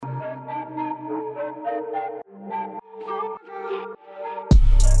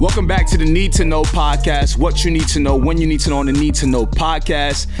Welcome back to the Need to Know podcast. What you need to know, when you need to know on the Need to Know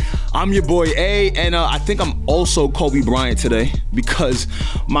podcast. I'm your boy A, and I think I'm also Kobe Bryant today because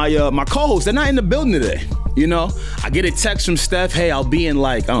my co-hosts, they're not in the building today. You know, I get a text from Steph, hey, I'll be in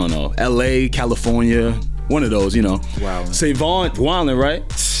like, I don't know, LA, California, one of those, you know. Wow. Savon, wildin',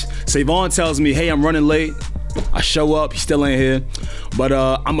 right? Savon tells me, hey, I'm running late. I show up, he still ain't here. But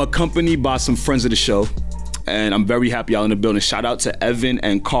I'm accompanied by some friends of the show. And I'm very happy y'all in the building. Shout out to Evan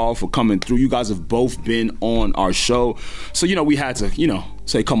and Carl for coming through. You guys have both been on our show. So, you know, we had to, you know,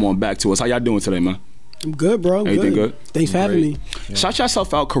 say come on back to us. How y'all doing today, man? I'm good, bro. Everything good? Thanks for having me. Yeah. Shout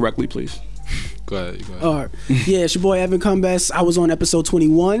yourself out correctly, please. Go ahead. All right. Yeah, it's your boy Evan Cumbest. I was on episode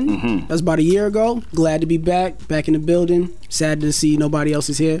 21. Mm-hmm. That's about a year ago. Glad to be back in the building. Sad to see nobody else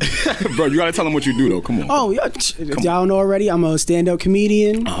is here. Bro, you gotta tell them what you do though. Come on. Oh, yeah. If y'all know already, I'm a stand-up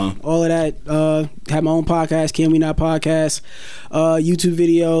comedian. All of that. Have my own podcast, Can We Not Podcast. YouTube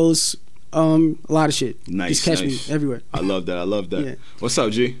videos. A lot of shit. Nice. Just catch me everywhere. I love that. Yeah. What's up,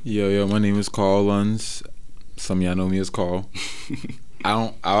 G? Yo, my name is Carl Luns. Some of y'all know me as Carl.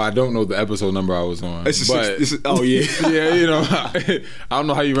 I don't know the episode number I was on. Oh yeah. Yeah, you know, I don't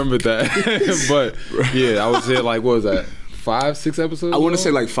know how you remembered that, but yeah, I was here like, what was that? 5-6 episodes? I want to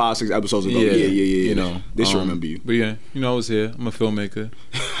say like 5-6 episodes ago. Yeah. You know, they should remember you. But yeah, you know, I was here. I'm a filmmaker.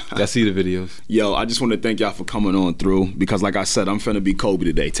 Y'all see the videos. Yo, I just want to thank y'all for coming on through because, like I said, I'm finna be Kobe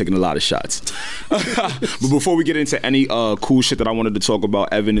today, taking a lot of shots. But before we get into any cool shit that I wanted to talk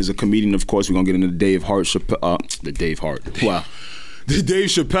about, Evan is a comedian. Of course, we're gonna get into the Dave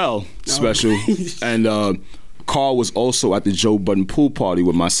Chappelle special, and Carl was also at the Joe Budden pool party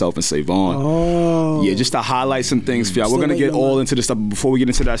with myself and Savon. Oh. Yeah, just to highlight some things for y'all. We're gonna get all into this stuff, but before we get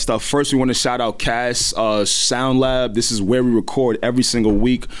into that stuff, first we want to shout out Cass Sound Lab. This is where we record every single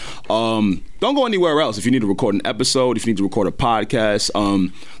week. Don't go anywhere else if you need to record an episode, if you need to record a podcast.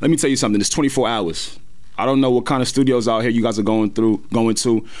 Let me tell you something, it's 24 hours. I don't know what kind of studios out here you guys are going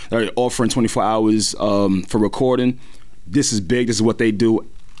to. They're offering 24 hours for recording. This is big. This is what they do.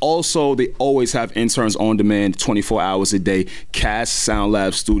 Also, they always have interns on demand 24 hours a day. Cass Sound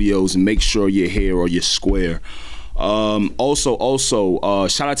Lab Studios. Make sure you're here or you're square. Also,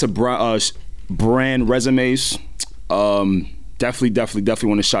 shout out to Brand Resumes. Definitely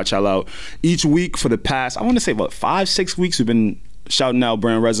want to shout y'all out. Each week for the past, I want to say about 5-6 weeks, we've been shouting out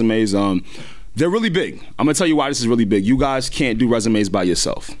Brand Resumes. They're really big. I'm going to tell you why this is really big. You guys can't do resumes by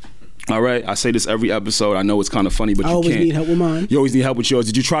yourself. All right, I say this every episode. I know it's kind of funny, but you can't. I always need help with mine. You always need help with yours.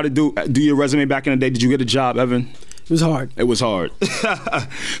 Did you try to do your resume back in the day? Did you get a job, Evan? It was hard. It was hard.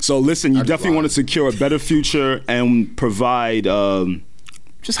 So listen, you definitely want to secure a better future and provide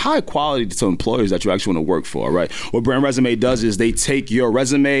just high quality to employers that you actually want to work for, all right? What Brand Resume does is they take your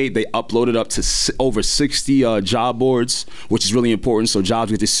resume, they upload it up to over 60 job boards, which is really important, so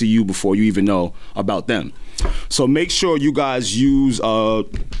jobs get to see you before you even know about them. So make sure you guys use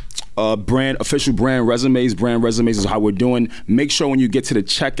official brand resumes. Brand resumes is how we're doing. Make sure when you get to the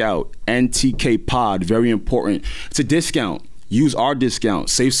checkout, NTK Pod, very important. It's a discount. Use our discount.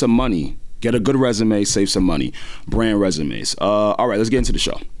 Save some money. Get a good resume. Save some money. Brand resumes. All right, let's get into the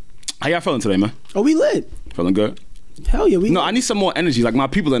show. How y'all feeling today, man? Oh, we lit. Feeling good? Hell yeah, No, I need some more energy. Like my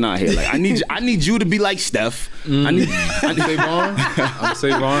people are not here. Like I need you to be like Steph. I need Savon. I'm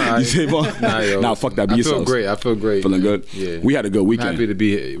Savon. You Savon? Nah, fuck that. Be yourself. I feel great. Feeling good? Yeah. We had a good weekend. I'm happy to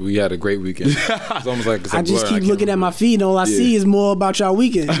be here. We had a great weekend. It's almost like it's I just keep looking at my feed and all I see is more about y'all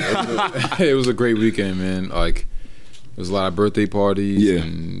weekend. It was a great weekend, man. Like there was a lot of birthday parties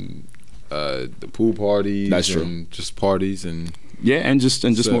and the pool parties. That's true. And just parties and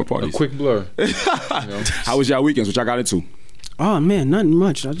just more parties. A quick blur. You know? How was y'all weekends? What y'all got into? Oh man, nothing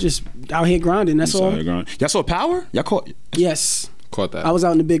much. I just out here grinding. That's all. Y'all saw Power? Y'all caught? Yes. Caught that. I was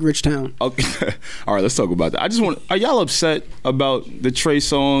out in the big rich town. Okay. All right, let's talk about that. Are y'all upset about the Trey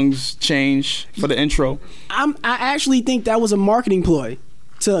Songz change for the intro? I actually think that was a marketing ploy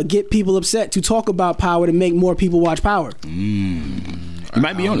to get people upset, to talk about Power, to make more people watch Power. You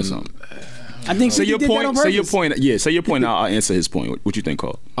might be onto something. I think say your point. Say your point. Yeah, say your point. I'll answer his point. What you think,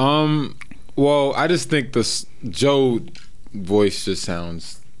 Carl? Well, I just think the Joe voice just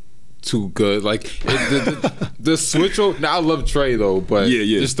sounds too good. Like the switch. Now I love Trey though, but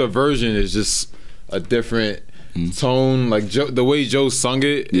just the version is just a different tone. Like the way Joe sung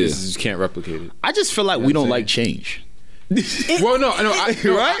it, you just can't replicate it. I just feel like we don't like change. Well,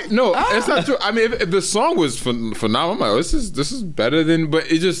 right? No, it's not true. I mean, if the song was phenomenal, I'm like, oh, this is better than.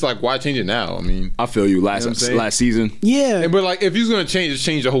 But it's just like, why change it now? I mean, I feel you. Last season, yeah. But like, if he's gonna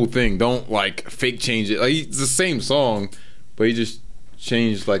change the whole thing. Don't like fake change it. Like it's the same song, but he just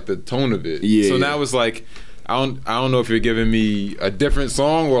changed like the tone of it. Yeah. So now it's like, I don't know if you're giving me a different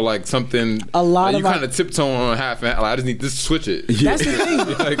song or like something. A lot like, you kind of tiptoe on half. Like, I just need to switch it. That's the thing.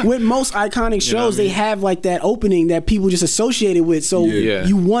 Like, with most iconic shows, they have like that opening that people just associate it with. So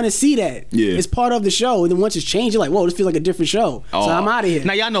you want to see that. Yeah. It's part of the show. And then once it's changed, you're like, whoa, this feels like a different show. So I'm out of here.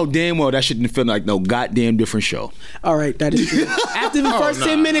 Now y'all know damn well that shouldn't feel like no goddamn different show. All right, that is true. After the first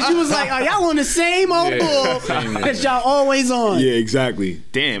 10 minutes, you was like, oh, y'all on the same old bull that y'all always on. Yeah, exactly.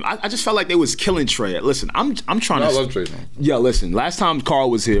 Damn, I just felt like they was killing Trey. Listen, I'm trying to. I love Trey. Yeah, listen. Last time Carl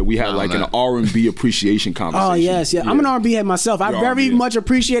was here, we had an R&B appreciation conversation. Oh yes, yeah. I'm an R&B head myself. I very much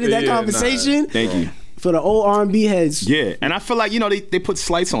appreciated that conversation. Thank you. For the old R&B heads. Yeah, and I feel like, they put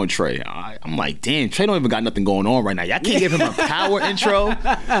slights on Trey. I'm like, damn, Trey don't even got nothing going on right now. Y'all can't give him a power intro.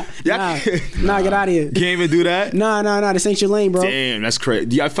 Nah, get out of here. Can't even do that? Nah, this ain't your lane, bro. Damn, that's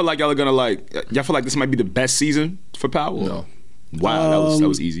crazy. I feel like y'all are gonna y'all feel like this might be the best season for Power? No. Wow, that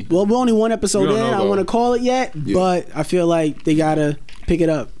was easy. Well, we're only one episode in. I don't want to call it yet, but I feel like they gotta pick it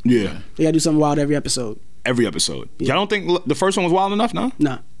up. Yeah. They gotta do something wild every episode. Every episode. Yeah. Y'all don't think the first one was wild enough, no?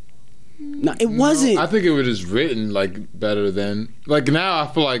 Nah. No, it wasn't. I think it was just written like better than like now. I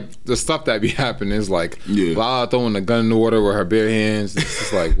feel like the stuff that be happening is like Lala throwing the gun in the water with her bare hands. It's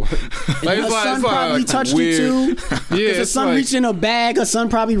just like what? Like her son probably touched it too. Yeah, her son reached in a bag. Her son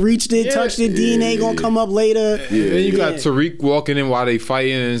probably reached it, touched it. DNA gonna come up later. Yeah. Then you got Tariq walking in while they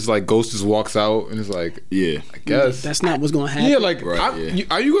fighting, and it's like Ghost just walks out, and it's like I guess that's not what's gonna happen. Yeah, like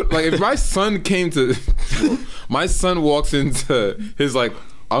are you like if my son came to my son walks into his like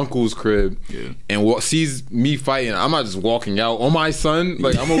uncle's crib and sees me fighting, I'm not just walking out on my son.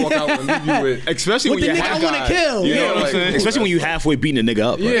 Like I'm gonna walk out and leave you with, especially when the nigga I want to kill. You know what I'm saying? Especially when you halfway beating a nigga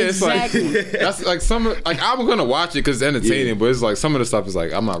up. Right? Yeah, it's exactly. Like that's like some like I'm gonna watch it because it's entertaining, but it's like some of the stuff is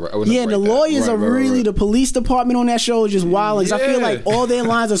like I'm not. The lawyers are really the police department on that show is just wild. I feel like all their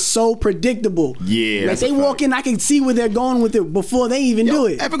lines are so predictable. Yeah, like they walk in, I can see where they're going with it before they even do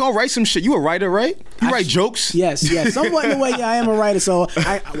it. Ever gonna write some shit? You a writer, right? You write jokes? Yes. Somewhat in the way, I am a writer, so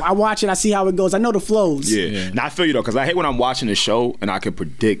I watch it, I see how it goes. I know the flows. Yeah. Now I feel you though, because I hate when I'm watching a show and I can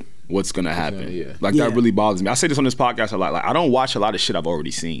predict what's gonna happen. Like that really bothers me. I say this on this podcast a lot. Like I don't watch a lot of shit I've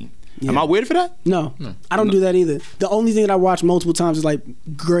already seen. Am I weird for that? No. I don't do that either. The only thing that I watch multiple times is like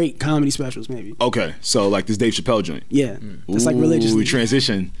great comedy specials, maybe. Okay, so like this Dave Chappelle joint. Yeah, it's like religiously.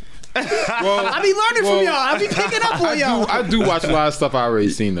 Transition. Well, I be learning from y'all. I be picking up on y'all. I do watch a lot of stuff I already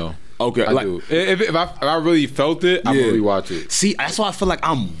seen though. Okay, I do. If I really felt it, I really watch it. See, that's why I feel like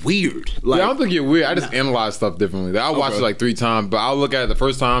I'm weird. Like, I don't think you're weird. I just analyze stuff differently. I'll watch it like 3 times, but I'll look at it the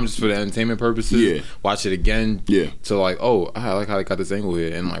first time just for the entertainment purposes. Yeah. Watch it again. Yeah. To like, oh, I like how they got this angle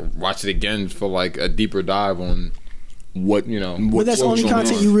here, and like watch it again for like a deeper dive on what but that's only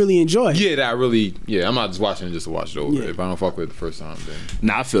content you really enjoy. Yeah, that I really. Yeah, I'm not just watching it just to watch it over. If I don't fuck with it the first time, then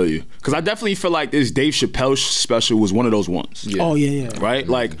nah, I feel you, because I definitely feel like this Dave Chappelle special was one of those ones. Yeah. Oh yeah. Right,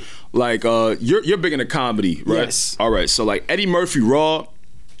 like you're big into comedy, right? Yes. All right, so like Eddie Murphy Raw,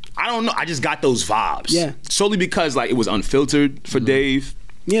 I don't know, I just got those vibes. Yeah. Solely because like it was unfiltered for Dave.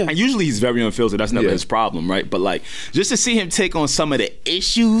 Yeah. And usually he's very unfiltered. That's never his problem, right? But like just to see him take on some of the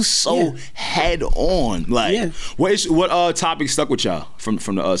issues so head on. Like what topic stuck with y'all from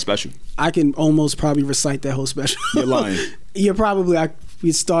the special? I can almost probably recite that whole special. You're lying. You're probably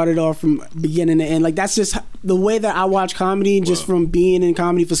we started off from beginning to end. Like that's just the way that I watch comedy, just from being in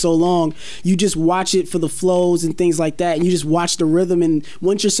comedy for so long. You just watch it for the flows and things like that, and you just watch the rhythm. And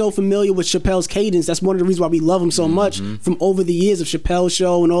once you're so familiar with Chappelle's cadence, that's one of the reasons why we love him so much. From over the years of Chappelle's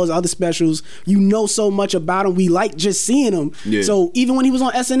show and all his other specials, you know so much about him. We like just seeing him. Yeah. So even when he was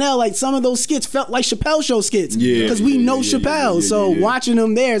on SNL, like some of those skits felt like Chappelle show skits because we know Chappelle. So watching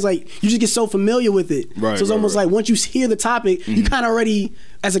him there is like you just get so familiar with it. Right, so it's almost like once you hear the topic, you kind of already.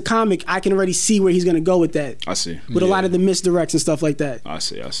 As a comic, I can already see where he's gonna go with that. I see. With a lot of the misdirects and stuff like that. I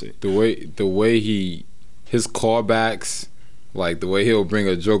see. The way his callbacks, like the way he'll bring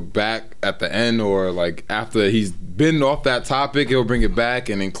a joke back at the end, or like after he's been off that topic, he'll bring it back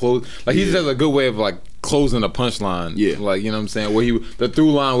and then close. Like he just has a good way of like closing a punchline. Yeah. Like, you know what I'm saying? Where the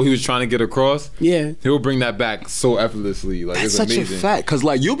through line where he was trying to get across. Yeah. He'll bring that back so effortlessly. Like that's it's amazing. Such a fact. Cause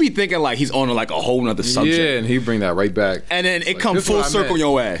like you'll be thinking like he's on like a whole nother subject. Yeah, and he'll bring that right back. And then it comes full circle on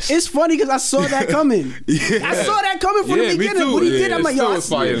your ass. It's funny because I saw that coming. I saw that coming from the beginning. What he did, I'm like, yo,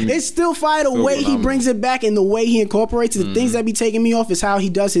 it's still fire the way he brings it back and the way he incorporates it. The things that be taking me off is how he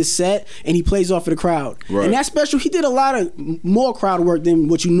does his set and he plays off of the crowd. Right. And that special, he did a lot of more crowd work than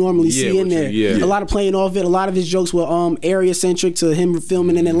what you normally see in there. A lot of playing playing off it. A lot of his jokes were area centric to him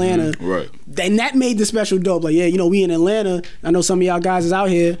filming in Atlanta. Right. And that made the special dope. Like, yeah, you know, we in Atlanta. I know some of y'all guys is out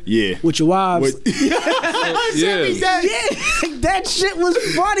here. Yeah. With your wives. That shit was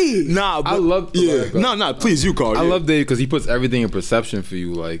funny. Nah, but, I love. No, please, you call. I love Dave because he puts everything in perception for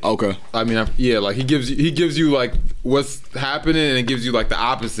you. Like, okay. I mean, like he gives you like what's happening, and it gives you like the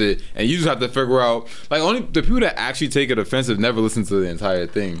opposite, and you just have to figure out. Like, only the people that actually take it offensive never listen to the entire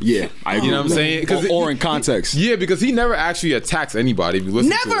thing. Yeah, I agree. You know what I'm saying? Or in context. Yeah, because he never actually attacks anybody. If you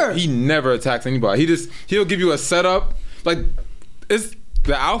listen to it. He never attacks anybody. He'll give you a setup. Like, it's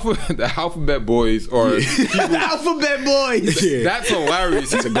the alphabet boys or the alphabet boys. Yeah. That's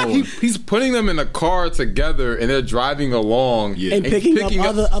hilarious. He's putting them in a car together and they're driving along and picking up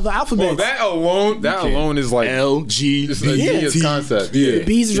other alphabets. Well, that alone is like LG. It's a genius concept. Yeah, the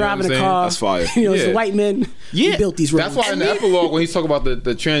B's driving a car. That's fire. You know, it's the white men who built these roads. That's why in the epilogue when he's talking about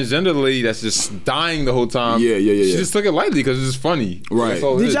the transgender lady that's just dying the whole time. She just took it lightly because it's just funny. Right.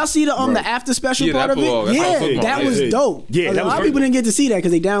 Did y'all see the after special part of it? Yeah, that was dope. Yeah, a lot of people didn't get to see that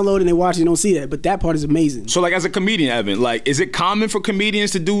because they download and they watch and don't see that, but that part is amazing. So, like, as a comedian, Evan, like, is it common for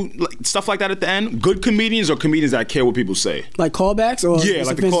comedians to do like, stuff like that at the end? Good comedians or comedians that care what people say? Like callbacks or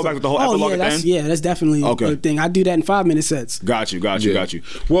like the callback with the whole epilogue at the end? Yeah, that's definitely a thing. I do that in 5-minute sets. Got you.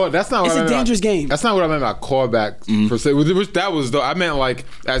 Well, that's not. It's a dangerous game. That's not what I meant by callback per se. Which that was though. I meant like,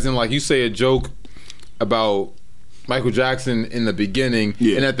 as in like you say a joke about Michael Jackson in the beginning,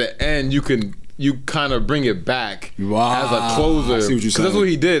 and at the end you kind of bring it back as a closer. Because that's what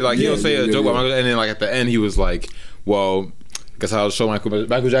he did. Like, he'll say a joke about Michael, and then like at the end he was like, well, guess I'll show Michael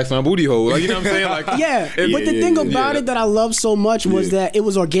Jackson my booty hole. Like, you know what I'm saying? Like, but the thing about it that I love so much was that it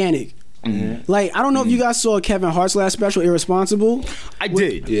was organic. Mm-hmm. Like, I don't know if you guys saw Kevin Hart's last special, Irresponsible. I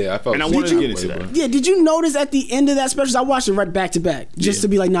did. Yeah, I felt. And I wanted to get into that. Yeah, did you notice at the end of that special? I watched it right back to back, just to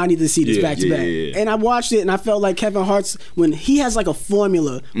be like, nah, I need to see this back to back. And I watched it, and I felt like Kevin Hart's, when he has like a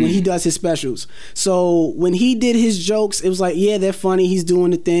formula when he does his specials. So when he did his jokes, it was like, yeah, they're funny. He's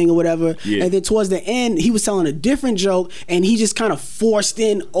doing the thing or whatever. Yeah. And then towards the end, he was telling a different joke, and he just kind of forced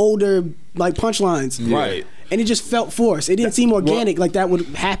in older like punchlines. Right. And it just felt forced. It didn't seem organic like that would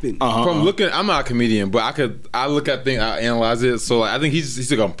happen. From looking, I'm not a comedian, but I look at things, I analyze it. So like, I think he's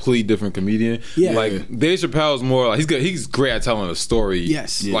a complete different comedian. Yeah. Like Dave Chappelle is more like he's great at telling a story.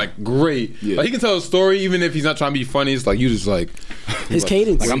 Yes. Yeah. Like great. Yeah. Like he can tell a story even if he's not trying to be funny. It's like you just like his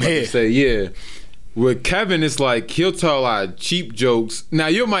cadence. Like I'm here. Say With Kevin, it's like he'll tell a lot of cheap jokes. Now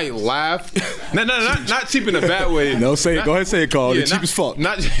you might laugh. not cheap in a bad way. No, say it. Go ahead, say it, Carl. Yeah, cheap as fuck.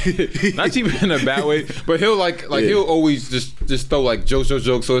 Not cheap in a bad way. But he'll he'll always just throw like jokes. So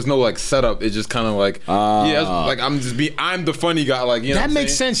it's no like setup. It's just kind of like like I'm the funny guy. Like, you know. That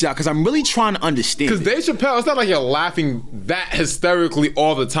makes sense, y'all. Because I'm really trying to understand. Because Dave Chappelle, it's not like you're laughing that hysterically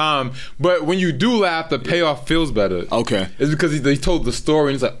all the time. But when you do laugh, the payoff feels better. Okay. It's because he told the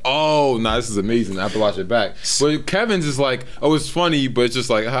story and it's like, oh, nah, this is amazing. I have to watch it back. But Kevin's is like, oh, it's funny, but it's just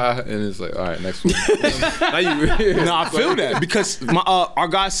like, and it's like, all right, next one. No, I feel that because our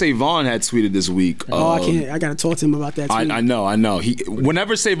guy Savon had tweeted this week. I gotta talk to him about that. Tweet. I know.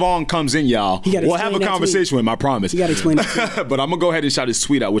 Whenever Savon comes in, y'all, we'll have a conversation with him. I promise. You gotta explain it. But I'm gonna go ahead and shout his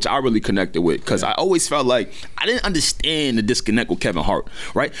tweet out, which I really connected with because I always felt like I didn't understand the disconnect with Kevin Hart.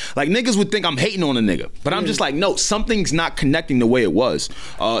 Right? Like niggas would think I'm hating on a nigga, but I'm just like, no, something's not connecting the way it was.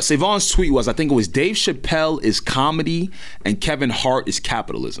 Savon's tweet was, I think it was, Dave Chappelle is comedy and Kevin Hart is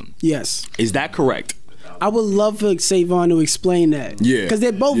capitalism. Yes. Is that correct? I would love for Savon to explain that. Yeah. Because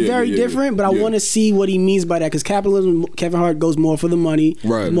they're both very different, but I want to see what he means by that. Because capitalism, Kevin Hart goes more for the money,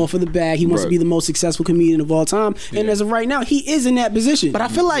 more for the bag. He wants to be the most successful comedian of all time. And as of right now, he is in that position. But I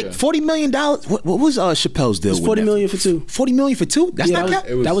feel like $40 million, what was Chappelle's deal? It was $40 million for two. $40 million for two? That's not cap?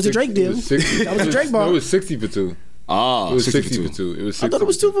 That was a Drake deal. That was a Drake bar. No, it was 60 for two. Oh, it was 60 for two. It was 60 I thought it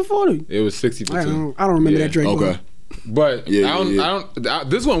was 2 for 40. It was 60 for two. I don't remember that Drake bar. But I don't.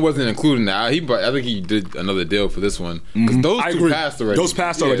 This one wasn't included in that. I think he did another deal for this one because those two passed already. Those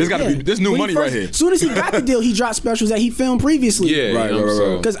passed already. There's got to be. There's new money right here. As soon as he got the deal, he dropped specials that he filmed previously. Yeah,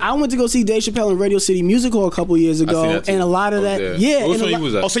 right. Because I went to go see Dave Chappelle in Radio City Music Hall a couple years ago, and a lot of that. Yeah.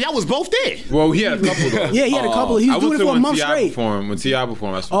 Oh, so y'all was both there? Well, he had a couple though. Yeah, he had a couple. He was doing it for a month straight. When T.I.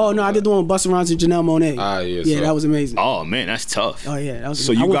 performed. Oh no, I did the one with Busta Rhymes and Janelle Monáe. Yeah, that was amazing. Oh man, that's tough. Oh yeah, that was.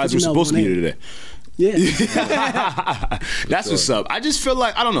 So you guys were supposed to be here today. Yeah. That's what's up. I just feel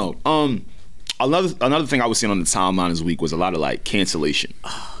like, I don't know. Another thing I was seeing on the timeline this week was a lot of like cancellation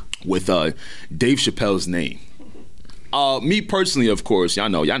with Dave Chappelle's name. Me personally, of course, y'all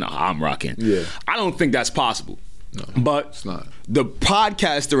know how I'm rocking. Yeah. I don't think that's possible. No, but it's not. The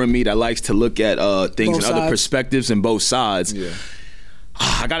podcaster in me that likes to look at things both and other perspectives and both sides. Yeah.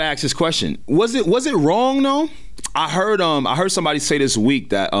 I gotta ask this question. Was it wrong though? I heard somebody say this week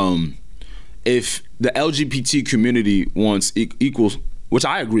that if the LGBT community wants equal, which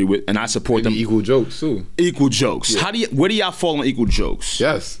I agree with, and I support them. Equal jokes too. Equal jokes. Yeah. Where do y'all fall on equal jokes?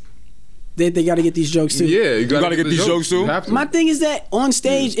 Yes. They got to get these jokes too. Yeah, you gotta get these jokes too. My thing is that on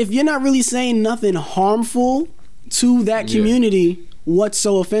stage, if you're not really saying nothing harmful to that community, what's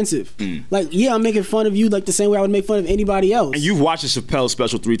so offensive? Like, yeah, I'm making fun of you like the same way I would make fun of anybody else. And you've watched the Chappelle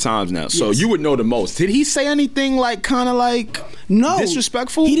special 3 times now, so you would know the most. Did he say anything like kind of like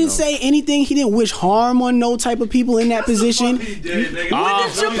disrespectful? He didn't say anything. He didn't wish harm on no type of people in that position. When did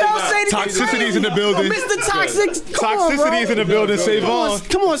Chappelle say toxicity's in the building? Mr. Toxic, toxicity's in the building. Save on.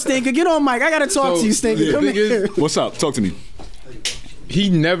 Come on, Stinker, get on mic. I gotta talk to you, Stinker. Come here. What's up? Talk to me. He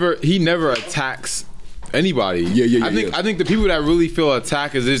never attacks anybody. I think the people that really feel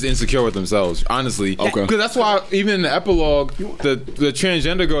attacked is just insecure with themselves, honestly. Okay. Because that's why even in the epilogue, the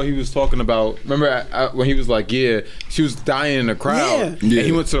transgender girl he was talking about, remember when he was like, she was dying in the crowd, and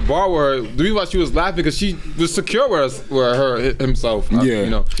he went to the bar with her. The reason why she was laughing because she was secure with himself. You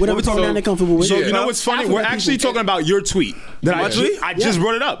know. Whatever talking down, they're comfortable with. So you know what's funny? We're actually talking about your tweet. I just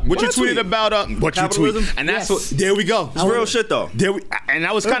brought it up. What you tweeted about what you tweet, and that's what. There we go. It's real shit though. And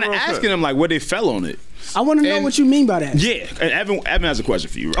I was kind of asking him like where they fell on it. I want to know what you mean by that. Yeah, and Evan has a question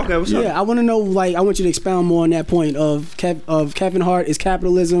for you. Right? Okay, what's up? Yeah, I want to know. Like, I want you to expound more on that point of Kevin Hart is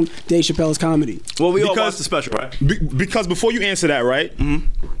capitalism, Dave Chappelle's comedy. Well, we all watched the special, right? Because before you answer that, right?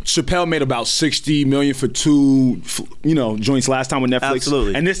 Chappelle made about $60 million for 2, joints last time with Netflix.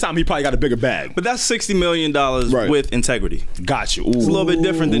 Absolutely. And this time he probably got a bigger bag. But that's $60 million with integrity. Got you. It's a little bit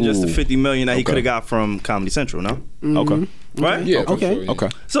different than just the $50 million that he could have got from Comedy Central. No. Okay. Right? Yeah. Okay. Sure, Okay.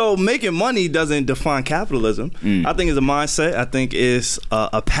 So making money doesn't define capitalism. I think it's a mindset. I think it's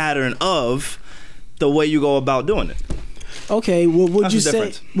a pattern of the way you go about doing it. Okay, well, would you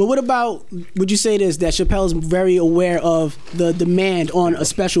say? Well, what about? Would you say this that Chappelle's very aware of the demand on a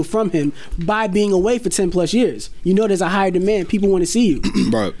special from him by being away for 10+ years? You know, there's a higher demand. People want to see you,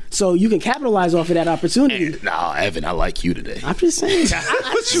 right? So you can capitalize off of that opportunity. Nah, Evan, I like you today. I'm just saying.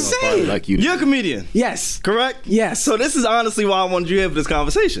 What you saying? Like you. You're a comedian. Yes. Correct. Yes. So this is honestly why I wanted you here for this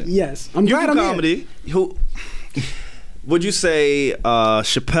conversation. Yes. I'm glad I'm comedy. Who? Would you say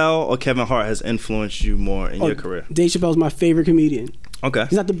Chappelle or Kevin Hart has influenced you more in your career? Dave Chappelle's my favorite comedian. Okay.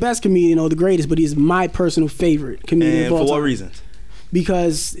 He's not the best comedian or the greatest, but he's my personal favorite comedian of all time. And for what reasons?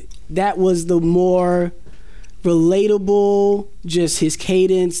 Because that was the more relatable, just his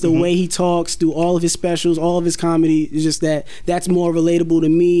cadence, the way he talks through all of his specials, all of his comedy, is just that's more relatable to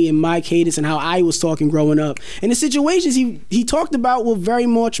me and my cadence and how I was talking growing up. And the situations he talked about were very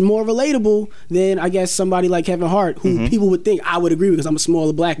much more relatable than, I guess, somebody like Kevin Hart, who people would think I would agree with because I'm a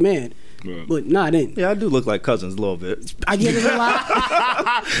smaller black man. Right. But nah, I didn't. Yeah, I do look like cousins a little bit. I get it a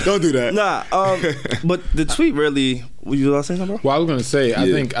lot. Don't do that. Nah, but the tweet really. Were you about to say something, bro? Well, I was gonna say, I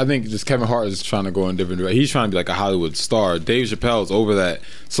think just Kevin Hart is trying to go in a different direction. He's trying to be like a Hollywood star. Dave Chappelle's over that.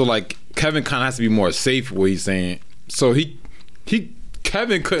 So like Kevin kind of has to be more safe what he's saying. So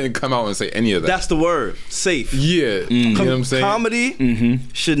Kevin couldn't come out and say any of that. That's the word, safe. Yeah, you know what I'm saying. Comedy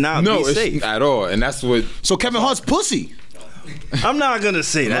should not be safe at all, and that's what. So Kevin Hart's pussy. I'm not gonna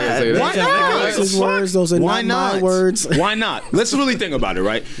say that. Why not? His words, those are not my words. Why not? Let's really think about it,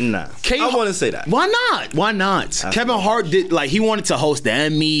 right? Nah, I want to say that. Why not? Why not? Absolutely. Kevin Hart did he wanted to host the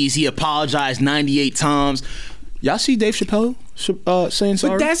Emmys. He apologized 98 times. Y'all see Dave Chappelle saying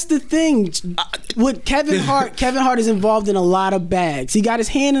sorry? But that's the thing. With Kevin Hart is involved in a lot of bags. He got his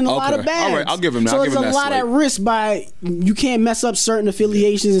hand in a lot of bags. All right, I'll give him that. So it's a lot at risk by you can't mess up certain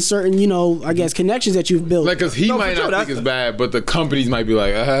affiliations and certain, I guess, connections that you've built. Like, because he might not think it's bad, but the companies might be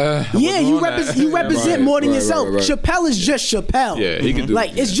like, yeah, you represent more than yourself. Right. Chappelle is just Chappelle. Yeah, he can do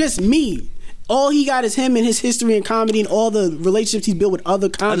it. It's just me. All he got is him and his history in comedy and all the relationships he's built with other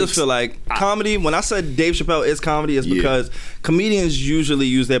comics. I just feel like comedy, when I said Dave Chappelle is comedy, is because comedians usually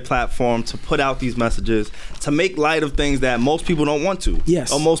use their platform to put out these messages, to make light of things that most people don't want to.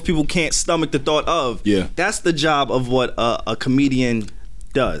 Yes. Or most people can't stomach the thought of. Yeah. That's the job of what a comedian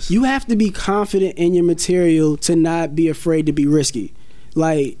does. You have to be confident in your material to not be afraid to be risky.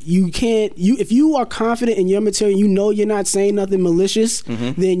 Like, if you are confident in your material, you're not saying nothing malicious,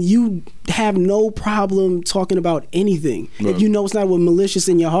 then you have no problem talking about anything. Right. If you know it's not malicious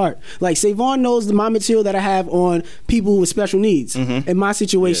in your heart. Like, Savon knows my material that I have on people with special needs and my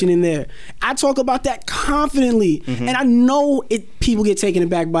situation in there. I talk about that confidently, and I know people get taken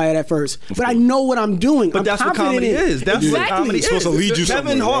aback by it at first, but I know what I'm doing. But that's what comedy is. That's what comedy is. Supposed to lead you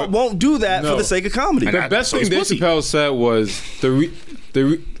Kevin Hart won't do that for the sake of comedy. The best thing Dave Chappelle said was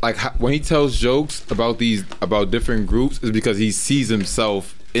when he tells jokes about different groups, is because he sees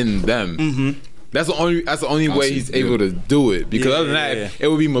himself in them. Mm-hmm. That's the only way he's able to do it. Because other than that, it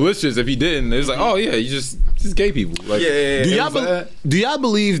would be malicious if he didn't. It's like, oh yeah, you just gay people. Like, do y'all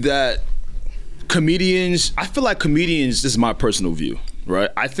believe that comedians? I feel like comedians. This is my personal view,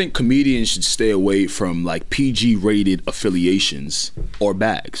 right? I think comedians should stay away from like PG rated affiliations or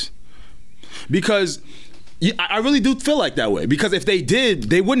bags, because I really do feel like that way. Because if they did,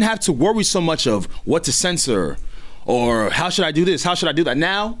 they wouldn't have to worry so much of what to censor or how should I do this, how should I do that.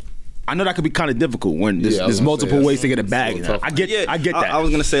 Now, I know that could be kind of difficult when there's multiple ways to get a bag. I get that. I was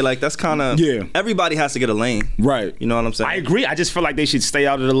gonna say, like, that's kind of everybody has to get a lane, right? You know what I'm saying? I agree. I just feel like they should stay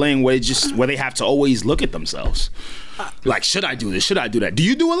out of the lane where they have to always look at themselves. Like, should I do this? Should I do that? Do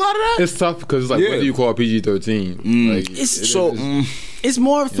you do a lot of that? It's tough because what do you call PG-13? Like, it's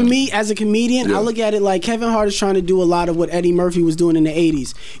more for me as a comedian. I look at it like Kevin Hart is trying to do a lot of what Eddie Murphy was doing in the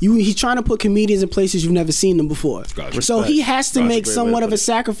 80s. He's trying to put comedians in places you've never seen them before. Gotcha. So he has to make somewhat of a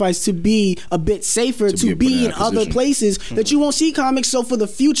sacrifice to be a bit safer, to be in other places that you won't see comics. So for the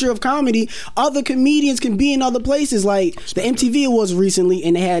future of comedy, other comedians can be in other places. Like the MTV Awards recently,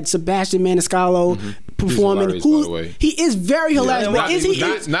 and they had Sebastian Maniscalco performing. He is very hilarious. But is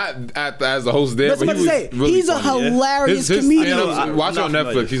he not as a host there? But he's a hilarious comedian. Watch on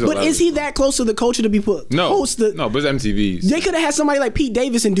Netflix. He's but is he that close to the culture to be put? No, but it's MTV. They could have had somebody like Pete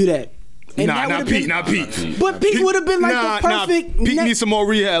Davidson do that. And not Pete. But Pete would have been like the perfect. Pete needs some more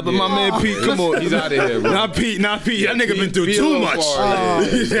rehab, but my man Pete, come on, he's out of here. Bro. Not Pete. That nigga been through too much.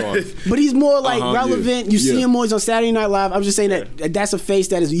 But he's more like relevant. You see him more on Saturday Night Live. I'm just saying that's a face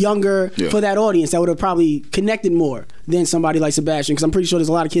that is younger for that audience that would have probably connected more than somebody like Sebastian, because I'm pretty sure there's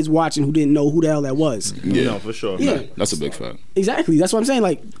a lot of kids watching who didn't know who the hell that was. Yeah, no, for sure. Yeah, that's a big fact. Exactly. That's what I'm saying.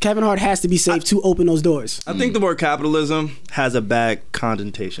 Like, Kevin Hart has to be safe to open those doors. I think the word capitalism has a bad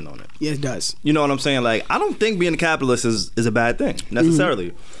connotation on it. Yeah, it does. You know what I'm saying? Like, I don't think being a capitalist is a bad thing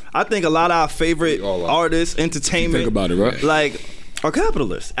necessarily. I think a lot of our favorite artists, entertainment, think about it, right? Like, are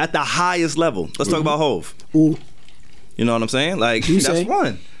capitalists at the highest level. Let's talk about Hov. Ooh. You know what I'm saying? Like, that's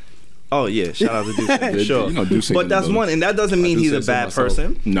one. Oh yeah, shout out to Duce, for sure. But that's one, and that doesn't mean he's a bad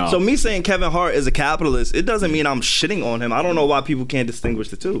person. No. So me saying Kevin Hart is a capitalist, it doesn't mean I'm shitting on him. I don't know why people can't distinguish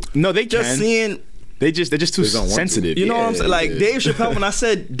the two. No, they just can. seeing. They're just too sensitive. You know what I'm saying? Like Dave Chappelle, when I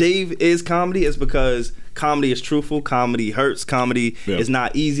said Dave is comedy, it's because comedy is truthful, comedy hurts, comedy is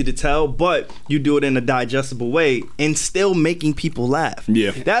not easy to tell, but you do it in a digestible way and still making people laugh.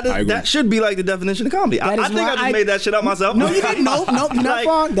 Yeah, that should be like the definition of comedy. I think I just made that shit up myself. No, you didn't. No, you're not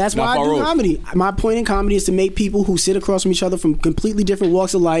wrong. That's why I do comedy. My point in comedy is to make people who sit across from each other from completely different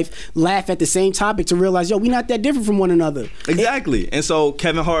walks of life laugh at the same topic, to realize, yo, we're not that different from one another. Exactly. And so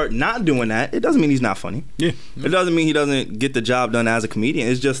Kevin Hart not doing that, it doesn't mean he's not funny. Yeah. It doesn't mean he doesn't get the job done as a comedian.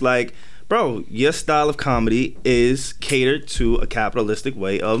 It's just like, bro, your style of comedy is catered to a capitalistic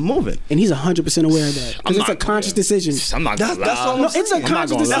way of moving. And he's 100% aware of that. Because it's a conscious decision. I'm not gonna lie. That's all I'm saying. It's a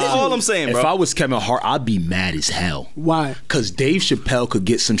conscious decision. That's all I'm saying, bro. If I was Kevin Hart, I'd be mad as hell. Why? Because Dave Chappelle could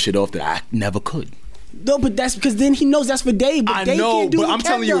get some shit off that I never could. No, but that's because then he knows that's for Dave. But Dave can't do what I'm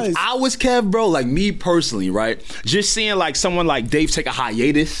telling you, if I was Kev, bro, like me personally, right? Just seeing like someone like Dave take a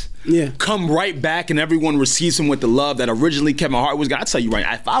hiatus, come right back, and everyone receives him with the love that originally Kevin Hart was gonna. I tell you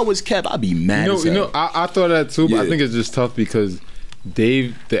right, if I was Kev, I'd be mad as hell. I thought that too, but I think it's just tough because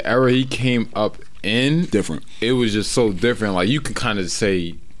Dave, the era he came up in, different. It was just so different. Like you could kind of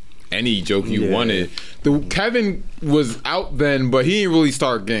say any joke you wanted. Kevin was out then, but he didn't really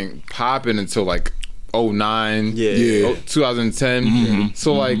start getting popping until like 2009, 2010.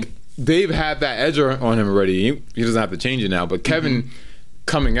 So like Dave had that edge on him already. He doesn't have to change it now. But Kevin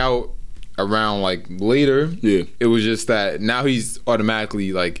coming out around like later, it was just that now he's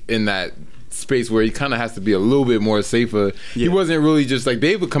automatically like in that space where he kind of has to be a little bit more safer. He wasn't really just like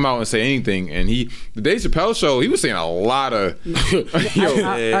Dave would come out and say anything, and the Dave Chappelle show, he was saying a lot of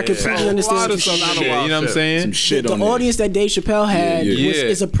I completely understand some shit, you know what I'm saying? Some shit the audience that Dave Chappelle had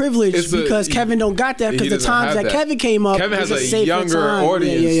is a privilege because Kevin don't got that, because the times that Kevin came up, Kevin has a younger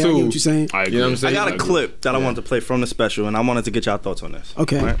audience I too. get what you're saying. I you know what I'm saying? I got a clip that I wanted to play from the special, and I wanted to get y'all thoughts on this.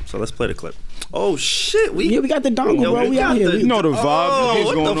 Okay. Right, so let's play the clip. Oh shit, we got the dongle, bro. We out here. You know the vibe. Oh,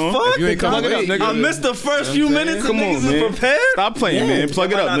 what the fuck? You ain't coming up, nigga. I missed the first few minutes. Come on, man. Prepared. Stop playing, man.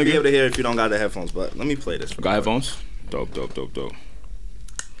 Plug it up, nigga. nigga. Be able to hear if you don't got the headphones, but let me play this. Got headphones? Dope.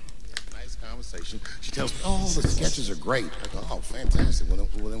 Nice conversation. She tells me, "Oh, the sketches are great." I go, "Oh, fantastic. Well,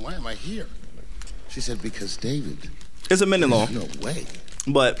 then why am I here?" She said, "Because David." It's a minute long. No way.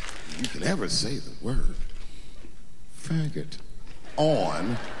 But you can ever say the word faggot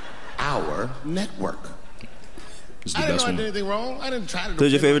on our network. It's the I didn't best know I one. did anything wrong. I didn't try to. This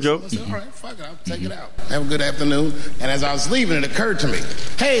is your favorite joke? I said, all right, fuck it, I'll take it out. Have a good afternoon. And as I was leaving, it occurred to me,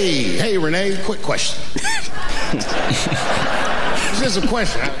 hey, Renee, quick question. It's just a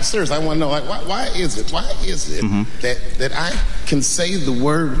question. Seriously, I want to know, like, why is it that I can say the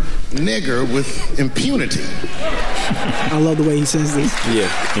word nigger with impunity? I love the way he says this. Yeah,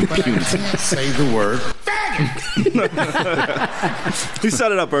 But I can't say the word faggot. He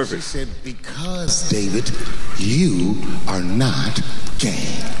set it up She perfect. said, because, David, you are not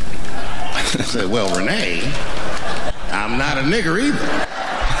gay. I said, well, Renee, I'm not a nigger either.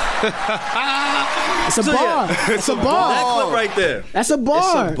 It's a bar. It's a bar. That clip right there. That's a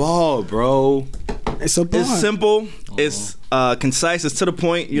bar. It's a ball, bro. It's a bar. It's simple. It's concise. It's to the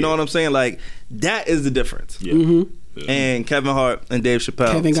point. You know what I'm saying? Like, that is the difference. Yeah. And Kevin Hart and Dave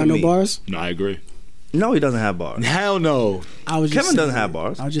Chappelle. Kevin got to no me- bars. No, I agree. No, he doesn't have bars. Hell no. I was just Kevin doesn't saying have it.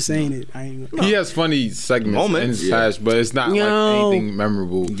 bars. I was just saying it. I ain't. He has funny segments Moments. in his past, but it's not like Yo. anything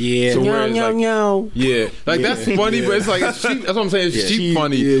memorable. Yeah. So Yo, where it's yo, like, yo. yeah, like that's funny, but it's like it's cheap. That's what I'm saying. It's cheap Cheap,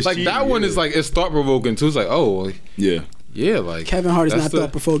 funny. yeah, Like cheap, that one yeah. is like it's thought provoking too. It's like Yeah. yeah, like Kevin Hart is that's not the-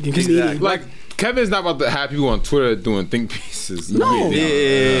 thought provoking. Exactly. Like Kevin's not about to have people on Twitter doing think pieces. No.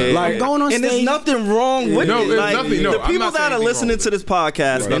 Yeah. Like going on and there's stage. nothing wrong with No, it. there's Like, nothing- no, the I'm people not saying that are anything listening wrong to this podcast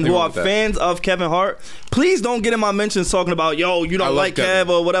Right. and Nothing who wrong are with that. fans of Kevin Hart, please don't get in my mentions talking about, yo, you I don't love like Kevin.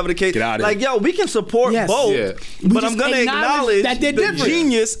 Kev or whatever the case. Get outta Like, here. yo, we can support Yes. both, Yeah. but We I'm just gonna acknowledge that they're the different.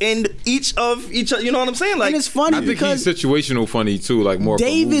 genius in each of each. You know what I'm saying? Like, And it's funny I think because he's situational funny too. Like more.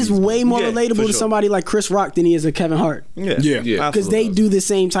 Dave for is movies. way more Yeah, for relatable to sure. somebody like Chris Rock than he is a Kevin Hart. yeah, Yeah. Because they absolutely. do the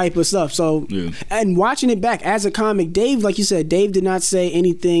same type of stuff. So, Yeah. and watching it back as a comic, Dave, like you said, Dave did not say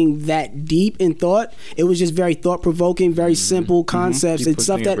anything that deep in thought. It was just very thought provoking, very simple concepts He and puts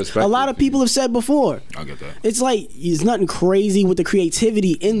stuff things in that a perspective. lot of people have said before. I get that. It's like there's nothing crazy with the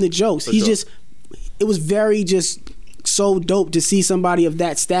creativity in the jokes. He's just, it was very just so dope to see somebody of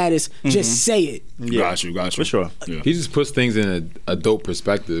that status just say it. Got you. For sure. Yeah. He just puts things in a dope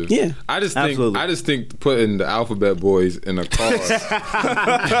perspective. Yeah. I just Absolutely. think putting the Alphabet Boys in a car.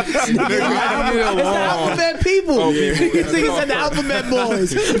 It's the alphabet people. These niggas said the alphabet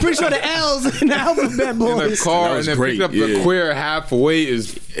boys. I'm pretty sure the L's in the alphabet in a boys. car That and was then great, picking up yeah. the queer halfway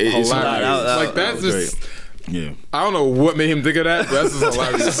is hilarious. hilarious. Like that's that was just. Yeah. I don't know what made him think of that, but that's just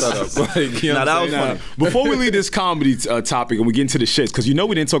hilarious setup. Like, you know Nah, what that I'm was saying? funny. Before we leave this comedy topic and we get into the shits, because you know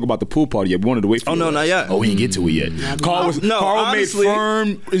we didn't talk about the pool party yet. We wanted to wait for Oh, no, yours. not yet. Oh, we didn't get to it yet. Carl No, honestly- made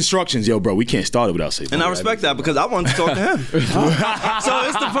firm instructions. Yo, bro, we can't start it without saying. And I respect that because I wanted to talk to him. So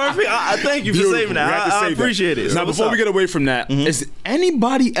it's the perfect. I thank you for saving that. I appreciate it. Now, So what's before we up? get away from that, is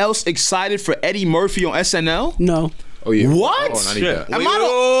anybody else excited for Eddie Murphy on SNL? No. Oh yeah. What? Oh, I need Shit. that. Am I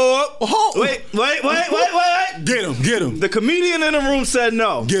the- Hold- Wait. Get him. The comedian in the room said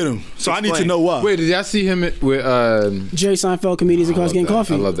no. Get him. So I need to Explain. know why. Wait, did y'all see him with? Jerry Seinfeld, comedians and cars getting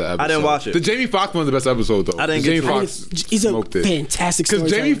coffee. I love that episode. I didn't watch it. The Jamie Foxx one's the best episode though. I didn't The get Jamie to it. Foxx He's a smoked it. fantastic Because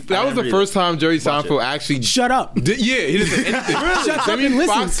storyteller. Jamie, that was the read first time Jerry Watch Seinfeld actually. Shut up. Yeah, he didn't say anything. Shut up Jamie and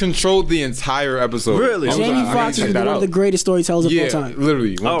listen. Foxx controlled the entire episode. Really? I was Jamie like, I Foxx gotta is check one that of the out. greatest storytellers of all Yeah, time.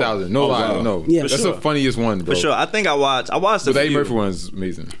 literally 1,000. No lie, wow. no. Yeah, That's sure. the funniest one, bro. For sure. I think I watched the But Eddie few. Murphy one's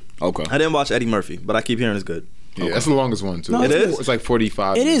amazing. Okay. I didn't watch Eddie Murphy, but I keep hearing it's good. Yeah, that's the longest one too. No, It is? It's like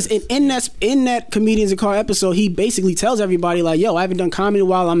 45. It is. minutes. And in that comedians and car episode, he basically tells everybody like, "Yo, I haven't done comedy in a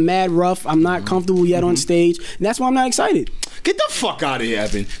while. I'm mad rough. I'm not comfortable yet on stage, and that's why I'm not excited." Get the fuck out of here,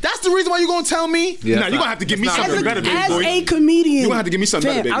 Evan. That's the reason why you're gonna tell me? Yeah, nah, it's you're not- gonna have to give me it's not something very better, good. baby As boy. a comedian, You gonna have to give me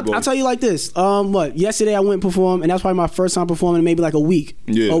something better, baby boy. I'll tell you like this. What? Yesterday I went and performed, and that's probably my first time performing in maybe like a week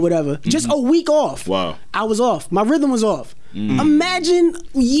Yeah. or whatever. Just a week off. Wow. I was off. My rhythm was off. Imagine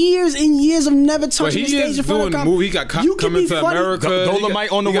years and years of never But touching he the stage is in front of doing a movie. He got Coming to America.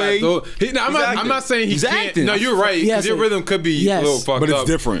 Dolomite on the way. I'm not saying he He's can't. acting. No, you're right. 'Cause Yes, your rhythm could be yes. a little fucked But it's up.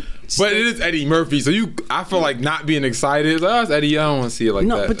 different. But it is Eddie Murphy, so I feel like not being excited. Like, oh, it's Eddie. I don't want to see it like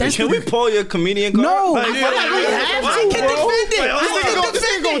No, that. but that's Can we pull your comedian card? No, Like, I feel like we have to. Why, I can bro? defend it. Wait, I hold can on. defend This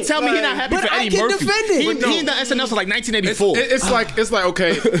nigga gonna tell me he not happy But for I Eddie can Murphy. defend it. He ain't done SNL since like 1984. It's like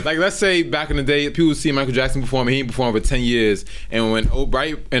okay, like let's say back in the day, people see Michael Jackson perform, and he ain't performed for 10 years, and when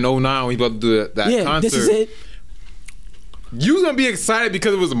right in 09 when he about to do that Yeah, concert, this is it. you was gonna be excited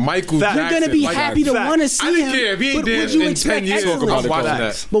because it was Michael Fact. Jackson. You're gonna be Like, happy to fact. want to see I him. didn't care if he ain't but would danced you in 10 expect years. excellence? I'm watching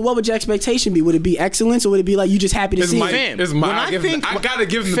that. But what would your expectation be? Would it be excellence, or would it be like you just happy to It's see Mike. him? It's Mike. I gotta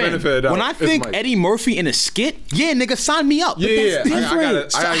give him the benefit of the doubt. When I It's think Mike. Eddie Murphy in a skit, yeah, nigga, sign me up. But Yeah, that's yeah.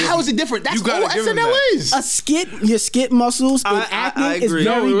 different. I gotta How give is it different? That's you gotta all give him SNL that. is. A skit, your skit muscles and I acting is agree.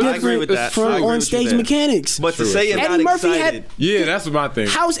 very No, I different agree with that. I from agree on with you stage there. mechanics. But to say you're Eddie not Murphy excited. had. Yeah, that's my thing.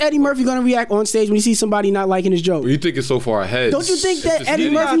 How's Eddie Murphy gonna react on stage when he sees somebody not liking his joke? You think it's so far our heads. Don't you think that Eddie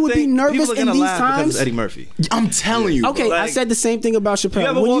Murphy would be nervous in these times? Eddie Murphy. I'm telling you. Okay, I said the same thing about Chappelle. You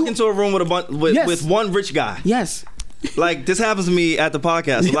ever walk into a room with with one rich guy? Yes. Like, this happens to me at the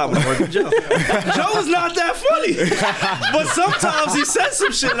podcast a lot when I work with Joe. Joe is not that funny. But sometimes he says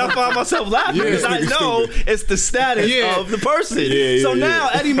some shit and I find myself laughing because I know it's the status of the person. So now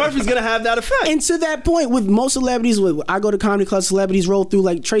Eddie Murphy's going to have that effect. And to that point, with most celebrities, I go to comedy clubs, celebrities roll through,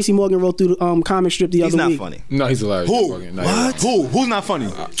 like Tracy Morgan rolled through the comic strip the other week. He's not funny. No, he's hilarious. Who? What? Who's not funny?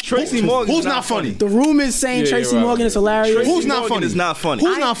 Tracy Morgan. Who's not funny? The room is saying Tracy Morgan is hilarious. Who's not funny? Is not funny.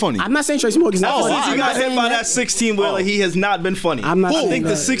 Who's not funny? I'm not saying Tracy Morgan's not funny. Since he got hit by that 16-wheeler, he has not been funny. I'm not I think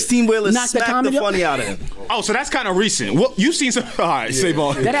the 16-wheeler Knocked smacked the funny out of him. Oh, so that's kind of recent. Well, you've seen some. All right, save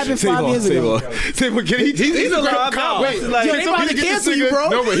on. That happened 5 years ago. He's alive now. Wait, Yo, they about to cancel you, bro.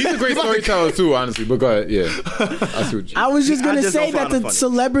 No, but he's a great storyteller too, honestly. But go ahead, yeah. I was just gonna say that the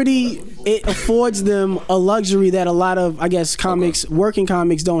celebrity, it affords them a luxury that a lot of, I guess, working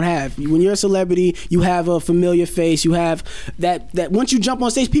comics don't have. When you're a celebrity, you have a familiar face. You have that once you jump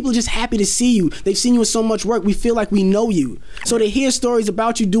on stage, people are just happy to see you. They've seen you in so much work. We feel like we know you. So to hear stories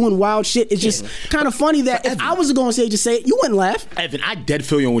about you doing wild shit, it's just kind of funny that if I was to go on stage and say it, you wouldn't laugh. Evan, I dead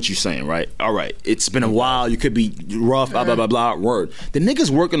feel you on what you're saying, right? All right, it's been a while. You could be rough, blah, blah, blah, blah, word. The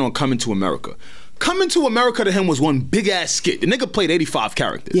nigga's working on Coming to America. Coming to America to him was one big ass skit. The nigga played 85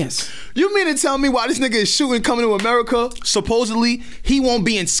 characters. Yes. You mean to tell me why this nigga is shooting Coming to America? Supposedly he won't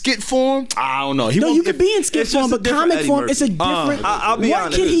be in skit form. I don't know. You could be in skit form, but comic form, it's a different. I'll be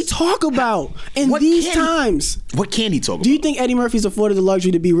honest. What can he talk about in these times? What can he talk about? Do you think Eddie Murphy's afforded the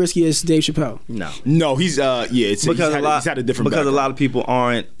luxury to be risky as Dave Chappelle? No, he's he's had a different because background. a lot of people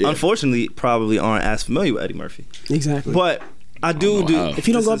aren't, unfortunately, probably aren't as familiar with Eddie Murphy. Exactly. But I do. If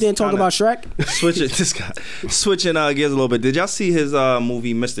you don't go up there and talk about Shrek, switching gears a little bit. Did y'all see his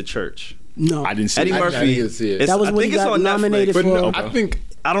movie Mr. Church? No, I didn't see Eddie Murphy. I didn't see it. That was when he got nominated for. No,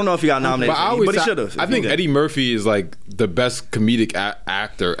 I don't know if he got nominated, but he should have. I think Eddie Murphy is like the best comedic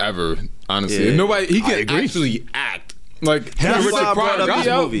actor ever. Honestly, he can actually act. Like that's why I brought up this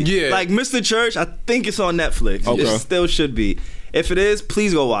movie. Yeah, like Mr. Church. I think it's on Netflix. Okay. It still should be. If it is,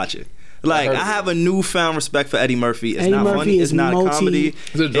 please go watch it. Like, I have a newfound respect for Eddie Murphy. It's not funny. It's not a comedy.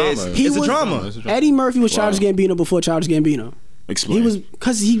 It's a drama. It's a drama. Eddie Murphy was Childish Gambino before Childish Gambino. Explain.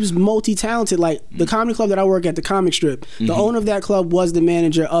 He was multi-talented. Like the comedy club that I work at, the Comic Strip, the owner of that club was the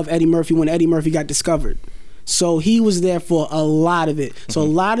manager of Eddie Murphy when Eddie Murphy got discovered. So he was there for a lot of it. So a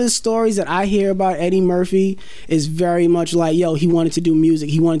lot of the stories that I hear about Eddie Murphy is very much like, yo, he wanted to do music.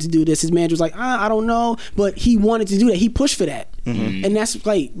 He wanted to do this. His manager was like, I don't know. But he wanted to do that. He pushed for that. And that's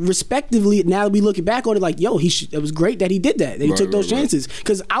like, respectively, now that we looking back on it, like, yo, it was great that he did that he took those chances.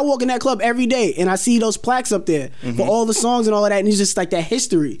 Because I walk in that club every day and I see those plaques up there for all the songs and all of that. And it's just like that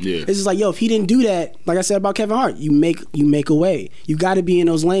history. Yeah. It's just like, yo, if he didn't do that, like I said about Kevin Hart, you make a way. You got to be in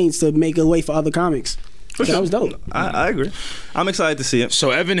those lanes to make a way for other comics. So that was dope. I agree. I'm excited to see it.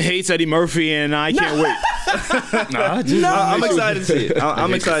 So Evan hates Eddie Murphy, and I can't wait. I'm excited to see it.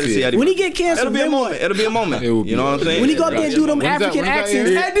 I'm excited to see Eddie. When he get canceled, it'll be a moment. You know what I'm saying? When he go up there and do them African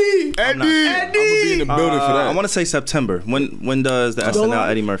accents, Eddie. I'm gonna be in the building for that. I want to say September. When does the SNL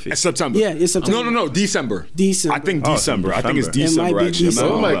Eddie Murphy? September. Yeah, it's September. No, December. December. I think December. I think it's December. It might be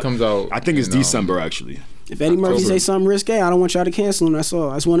December. It comes out. I think it's December actually. If Eddie Murphy say something risque, I don't want y'all to cancel him. That's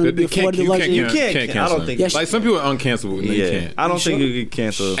all. I just want him to be afforded the luxury. You can't cancel. I don't think. Like some people are uncancelable. Yeah, you can't. I don't think you can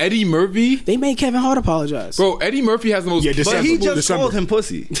cancel. Eddie Murphy. They made Kevin Hart apologize. Bro, Eddie Murphy has the most. But he just called him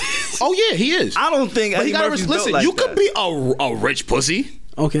pussy. Oh yeah, he is. I don't think Eddie Murphy's built like that. You could be a rich pussy.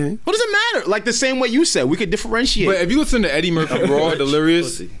 Okay. What does it matter? Like the same way you said, we could differentiate. But if you listen to Eddie Murphy Raw,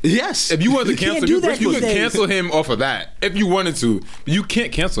 Delirious, yes. If you wanted to cancel him, you could cancel him off of that if you wanted to. But you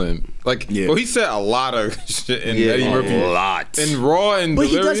can't cancel him. Like, well, he said a lot of shit in Eddie Murphy. A lot. In Raw and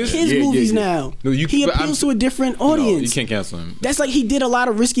Delirious. But he does kids movies now. No, he appeals to a different audience. No, you can't cancel him. That's like he did a lot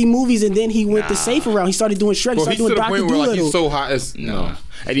of risky movies and then he went the safe route. He started doing Shrek. He started doing Dr. Dolittle. Like, he's so hot. No.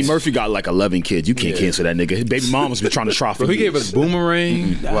 Eddie Murphy got like 11 kids. You can't cancel that nigga. His baby mama's been trying to try for he gave us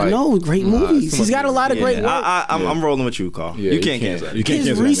Boomerang. I know, great movies. He's got a lot of great work. I'm rolling with you, Carl. You can't cancel that.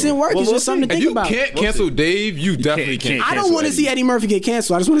 His recent work is just something to think about. If you can't cancel Dave, you definitely can't. I don't want to see Eddie Murphy get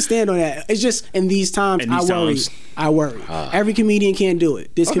canceled. I just want to stand on that. It's just in these times, I worry. Every comedian can't do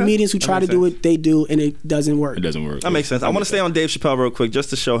it. There's comedians who try to do it, they do, and it doesn't work. It doesn't work. That makes sense. I want to stay on Dave Chappelle real quick just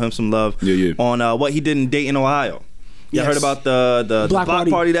to show him some love on what he did in Dayton, Ohio. You heard about the block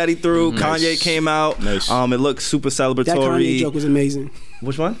party that he threw? Kanye came out. Nice. It looked super celebratory. That Kanye joke was amazing.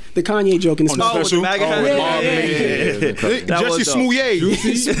 Which one? The Kanye joke in the special. Jesse Smouye.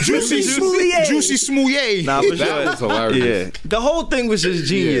 Juicy Smouye. Nah, for sure. That was hilarious. Yeah. The whole thing was just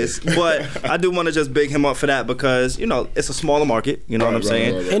genius. But I do want to just big him up for that because, it's a smaller market. You know what I'm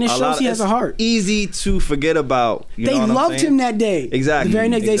saying? Right. And it shows he has a heart. Easy to forget about. They loved him that day. Exactly. The very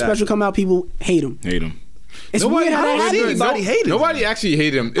next day special come out, people hate him. It's nobody, weird how that anybody hate him. Nobody actually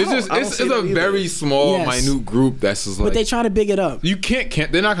hate him. It's it's a very small, minute group that's just like. But they try to big it up. You can't.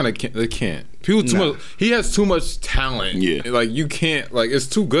 They're not gonna. They can't. People too much. He has too much talent. Yeah. Like you can't. Like it's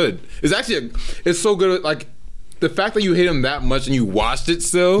too good. It's actually. It's so good. Like the fact that you hate him that much and you watched it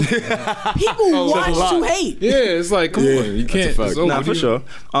still. People watch to hate. Yeah, it's like come on. You can't. Nah, for sure.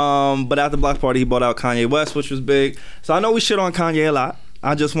 But at the block party, he brought out Kanye West, which was big. So I know we shit on Kanye a lot.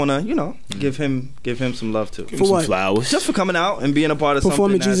 I just want to, give him some love too. For what? Flowers. Just for coming out and being a part of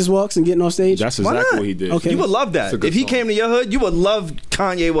performing something. Jesus Walks and getting on stage. That's exactly what he did. Okay. You would love that. If he came to your hood, you would love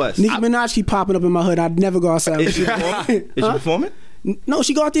Kanye West. Nicki Minaj keep popping up in my hood. I'd never go outside. Is she performing? No,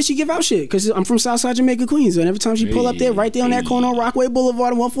 she go out there, she give out shit because I'm from Southside Jamaica, Queens, and every time she pull up there, right there on that corner on Rockaway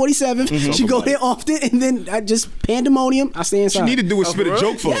Boulevard, 147, she go there often, and then I just pandemonium. I stay inside. She need to do a spit a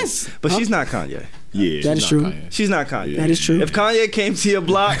joke for yes, but she's not Kanye. Yeah, that is true. Kanye. She's not Kanye. That is true. If Kanye came to your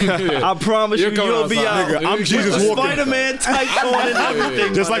block, I promise you'll be out. Nigga, I'm Jesus walking. Spider-Man tights on and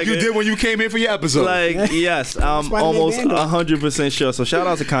everything. Just like you did when you came here for your episode. Like, yes, I'm almost 100% sure. So shout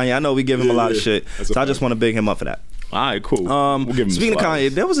out to Kanye. I know we give him a lot of shit. So I just want to big him up for that. All right, cool. We'll give him speaking of Kanye,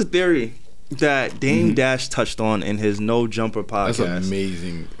 there was a theory that Dame Dash touched on in his No Jumper podcast. That's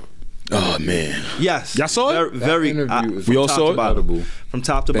amazing. Oh man! Yes, y'all saw it. Very. We all saw it. From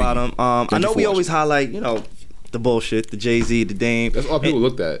top to bottom. I know we always highlight, the bullshit, the Jay-Z, the Dame. That's all people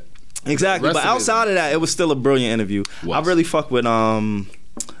looked at. Exactly, but outside of that, it was still a brilliant interview. I really fuck with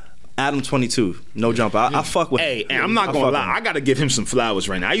Adam 22, No Jumper. I fuck with him. Hey, and I'm not gonna lie, I gotta give him some flowers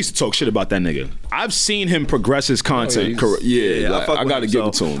right now. I used to talk shit about that nigga. I've seen him progress his content. I gotta give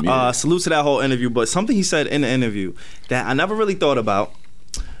it to him. Yeah. Salute to that whole interview. But something he said in the interview that I never really thought about.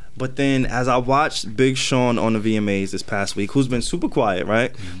 But then as I watched Big Sean on the VMAs this past week, who's been super quiet,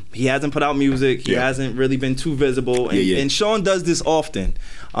 right? He hasn't put out music. He hasn't really been too visible. And Sean does this often.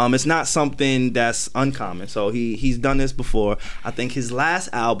 It's not something that's uncommon. So he's done this before. I think his last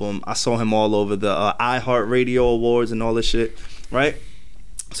album, I saw him all over the iHeartRadio Awards and all this shit, right?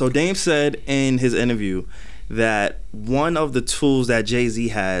 So Dame said in his interview that one of the tools that Jay-Z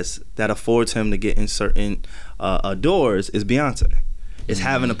has that affords him to get in certain doors is Beyonce. Is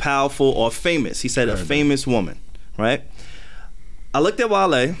having a powerful or famous, he said a famous woman, right? I looked at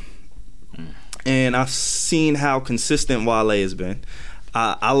Wale, and I've seen how consistent Wale has been.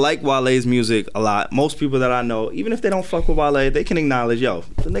 I like Wale's music a lot. Most people that I know, even if they don't fuck with Wale, they can acknowledge, the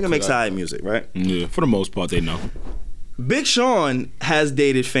nigga makes high music, right? Yeah, for the most part, they know. Big Sean has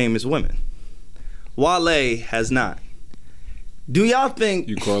dated famous women. Wale has not. Do y'all think...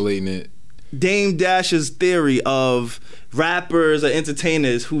 You correlating it? Dame Dash's theory of rappers or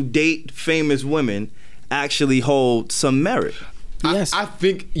entertainers who date famous women actually hold some merit. Yes, I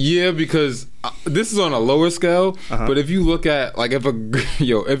think because this is on a lower scale. But if you look at like if a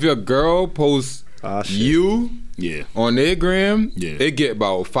girl posts you on their gram, they get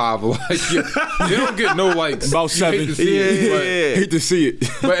about 5 likes. They don't get no likes. About 7. Hate to see it.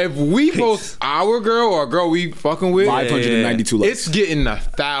 But if we post our girl or a girl we fucking with, 592 likes. It's getting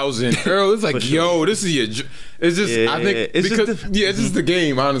 1,000. Girl, it's like, this is your. It's just I think it's just the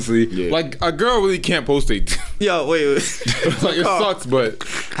game, honestly. Yeah. Like a girl really can't post it. Yo, wait. Like it sucks, but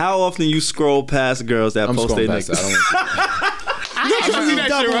how often you scroll past girls that post their niggas? I see that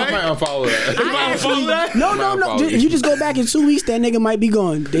shit, right? I might unfollow that. No. You just go back in 2 weeks, that nigga might be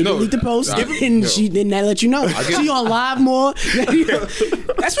gone. They delete the post, and then that let you know. She on live more.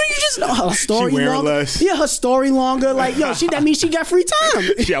 That's when you just know her story longer. Less. Yeah, her story longer. Like, that means she got free time.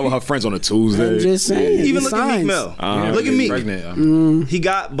 She out with her friends on a Tuesday. I'm just saying. Even look at Meek Mill. Look at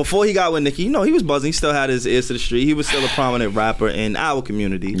Meek. Before he got with Nicki, he was buzzing. He still had his ears to the street. He was still a prominent rapper in our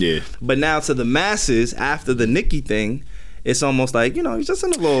community. Yeah. But now to the masses, after the Nicki thing, it's almost like, he's just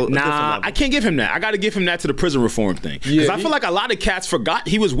in a little... Nah, I can't give him that. I got to give him that to the prison reform thing. Because I feel like a lot of cats forgot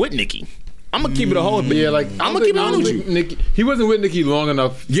he was with Nicki. I'm going to keep it a whole bit. Yeah, like... I'm going to keep it honest with you. He wasn't with Nicki long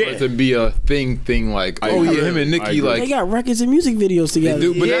enough for it to be a thing like, him and Nicki, like... They got records and music videos together.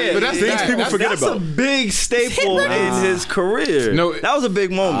 They do, but that's things people forget about. That's a big staple in his career. No, that was a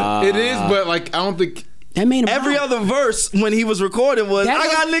big moment. It is, but like, I don't think... That made him every other verse when he was recording was I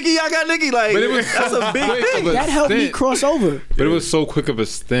got Nicki. Like, but that's a big thing. That helped me cross over. But it was so quick of a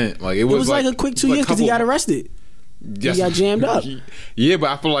stint. Like it was like a quick 2 years because he got arrested. He got jammed up. Yeah, but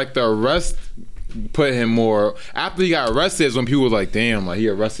I feel like the arrest put him more. After he got arrested is when people were like, damn, like he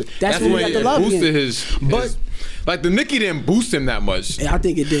arrested. That's when he got the love boosted again. his like the Nicki didn't boost him that much. Yeah, I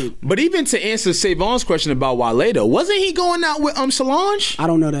think it did. But even to answer Savon's question about Wale, though, wasn't he going out with Solange? I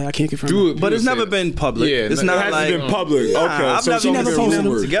don't know that. I can't confirm. But it's never been public. Yeah, it's not it like hasn't been public. Nah, Okay, I've so She never posted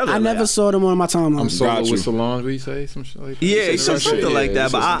them together. I never saw them on my timeline. I'm solo Got you. with Solange. What you say? Some shit like that. Yeah, something like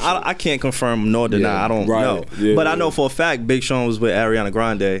that. But I can't confirm nor deny. Yeah. I don't know. Yeah, but I know for a fact Big Sean was with Ariana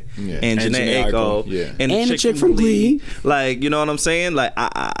Grande and Jhené Aiko and the chick from Glee. Like, you know what I'm saying? Like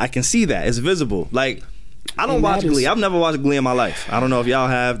I can see that. It's visible. Like I don't watch Glee. I've never watched Glee in my life. I don't know if y'all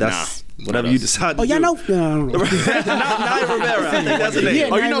have. That's whatever you decide to do. Oh, y'all know? No, Naya Rivera. I think that's the name.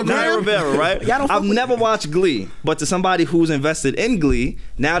 Yeah, You know Naya Rivera, right? I've never watched Glee, but to somebody who's invested in Glee,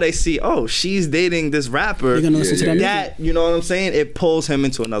 now they see, oh, she's dating this rapper. You're gonna listen to that music. You know what I'm saying? It pulls him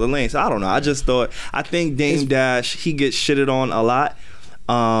into another lane. So I don't know. I think Dame Dash, he gets shitted on a lot.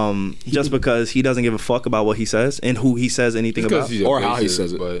 Just because he doesn't give a fuck about what he says and who he says anything about, or how he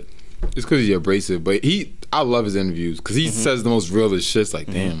says it. But it's because he's abrasive. But I love his interviews because he says the most realest shit. It's like,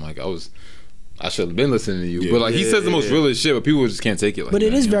 damn, like I should have been listening to you. But like he says the most realest shit, but people just can't take it. Like but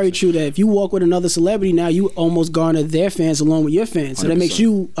it is very true that if you walk with another celebrity, now you almost garner their fans along with your fans. So 100%. That makes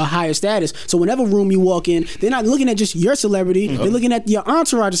you a higher status. So whenever room you walk in, they're not looking at just your celebrity. They're looking at your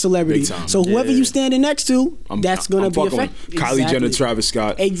entourage of celebrity. So whoever you standing next to, that's going to be effective. Kylie Jenner, Travis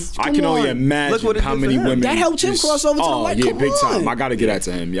Scott. I can only imagine how many women that helped him cross over to the light. Yeah, big time. I got to get that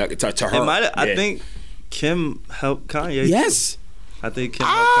to him. Yeah, to her. I think Kim helped Kanye. Yes. I think Kim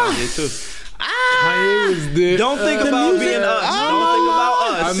helped Kanye too. Kanye was there. Don't think about being us. Don't think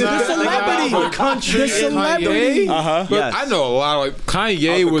about us. The celebrity. The country. The celebrity. But Yes. I know a lot of like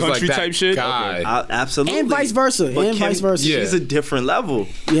Kanye was like that type shit? guy. Absolutely. And vice versa. But and vice versa. She's a different level.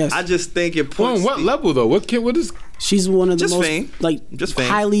 Yes. I just think it Well, puts. on what level though? What is? She's one of the Just most fame. Just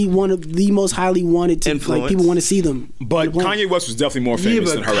fame. one of the most highly wanted to Influence. like people want to see them. But Kanye West was definitely more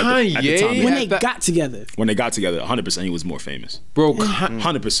famous than her at the time. When they got together. When they got together, 100% he was more famous. Bro,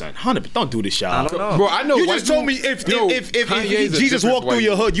 100%. Don't do this, y'all. I don't know. Bro, I know. You just told me if Jesus walked through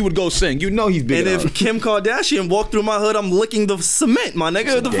your hood, you would go sing. You know he's big. And if Kim Kardashian walked through my hood, I'm licking the cement, my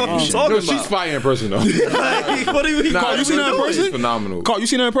nigga. What the fuck you talking about? She's fire in person though. Like, what do you mean? Carl, you seen her in person? She's phenomenal. Carl, you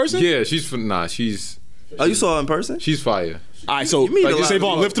seen her in person? Yeah, she's. Oh, you saw her in person? She's fire. All right, so meet a like, lot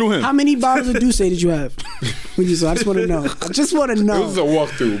Savon, of live through him. How many bottles of Douce did you have when you saw? I just want to know. This is a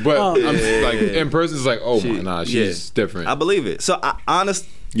walkthrough, but I'm like in person, it's like, she's different. I believe it. So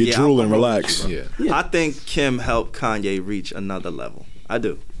You're drooling, relax. Yeah. I think Kim helped Kanye reach another level. I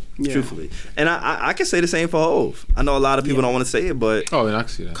do. Yeah. Truthfully. And I can say the same for Hov. I know a lot of people don't want to say it, but Oh, and I can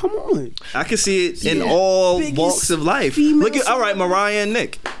see that. Come on. I can see it in all Biggest walks of life. female Look at Mariah and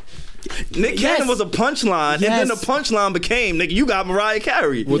Nick. Nick Cannon was a punchline, and then the punchline became, nigga, you got Mariah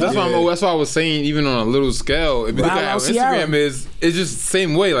Carey. Well, that's why I was saying, even on a little scale, if you look at how Instagram is, it's just the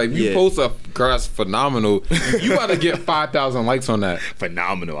same way. Like, you post a girl that's phenomenal, you got to get 5,000 likes on that.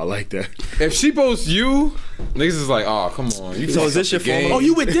 Phenomenal. I like that. If she posts you, niggas is like, oh, come on. You So is this your game. Oh,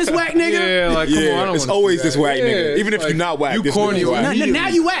 you with this whack nigga? Yeah, like, come on. I don't It's wanna always see this that. whack nigga. Even if like, you're not whack. you this corny. nigga's Now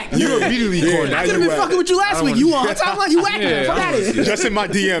you whack. You immediately corny. I could have been fucking with you last week. You on her timeline, you whack. Yeah, Fuck out of here. Just in my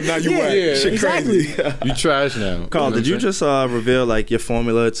DM, now you whack. Yeah, Shit exactly. crazy. You trash now. Carl, did you just reveal like your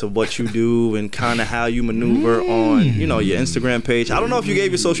formula to what you do and kind of how you maneuver on, your Instagram page? I don't know if you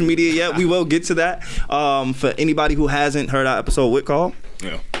gave your social media yet. We will get to that. For anybody who hasn't heard our episode with Carl,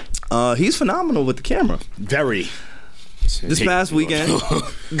 he's phenomenal with the camera. Very. This past weekend,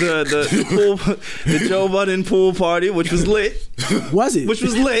 the Joe Budden pool party, which was lit. Was it? Which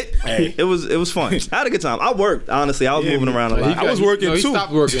was lit. Hey. It was fun. I had a good time. I worked, honestly. I was moving around a lot. I was working too. He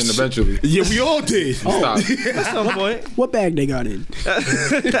stopped working eventually. Yeah, we all did. Stopped. At some point. What bag they got in?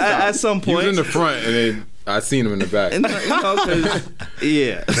 At some He was point. in the front, and then I seen him in the back. And, 'cause-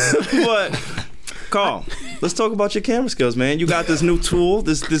 yeah. But Carl, let's talk about your camera skills, man. You got this new tool,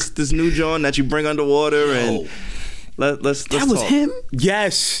 this new joint that you bring underwater, and let's That was talk. him?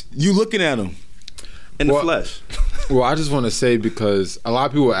 Yes. You looking at him. In the flesh. Well, I just want to say, because a lot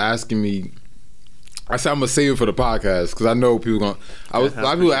of people are asking me, I said I'm gonna save it for the podcast because I know people a lot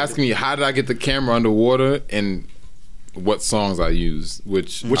of people are asking me, how did I get the camera underwater and what songs I use,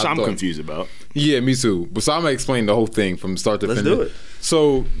 which I'm confused about. Yeah, me too. But so I'm gonna explain the whole thing from start to finish. Let's do it.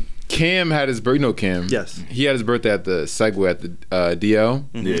 So Cam had his birthday. You know Cam? Yes. He had his birthday at the Segway at the DL.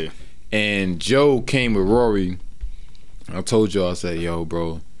 Mm-hmm. Yeah. And Joe came with Rory. I told Joe, I said, yo,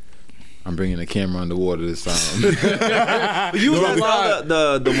 bro, I'm bringing the camera underwater this time. You was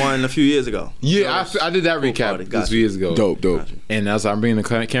the one a few years ago. Yeah, I did that recap Gotcha. 2 years ago. Dope. And I was like, I'm bringing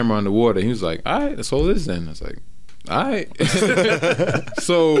the camera underwater. He was like, all right, that's all it is then. I was like, All right.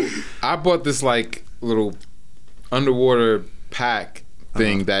 So I bought this like little underwater pack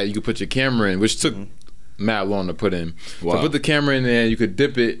thing that you could put your camera in, which took mad long to put in. Wow. So I put the camera in there, you could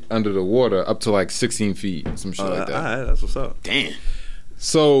dip it under the water up to like 16 feet, some shit like that. All right, that's what's up. Damn.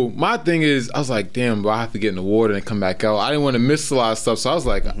 So my thing is, I was like, damn, bro, I have to get in the water and come back out. I didn't want to miss a lot of stuff, so I was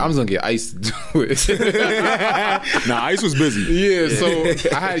like, I'm just gonna get Ice to do it. Nah, Ice was busy. Yeah,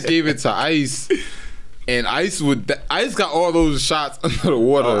 so I gave it to Ice. And Ice got all those shots under the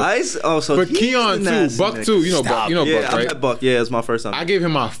water. So but Keon too, Buck too. You know Buck, Buck, right? I met Buck. Yeah, it's my first time. I gave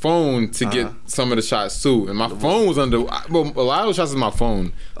him my phone to get some of the shots too, and my phone was under. Well, a lot of those shots is my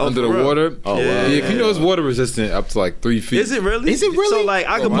phone under the water. Oh wow! Yeah, if you know it's water resistant up to like 3 feet. Is it really? So like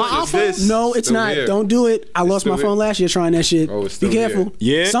I could my iPhone? No, it's not. Here. Don't do it. I lost my phone last year trying that shit. Oh, it's Be careful.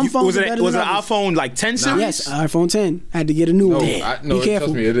 Here. Yeah. Some phones was it an iPhone like 10 series? Yes, iPhone 10. I had to get a new one. Be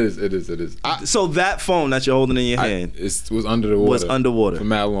careful. Trust me, it is. So that phone that you're holding in your hand was under the water. Was underwater for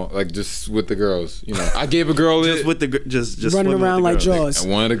mad long, like just with the girls. You know, I gave a girl just with the just running around like Jaws.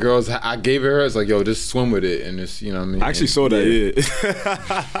 And one of the girls, I gave her. It's like, yo, just swim with it, and it's, you know what I mean. I actually saw that. Yeah.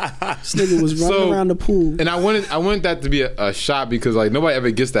 This nigga was running around the pool, and I wanted that to be a shot because like nobody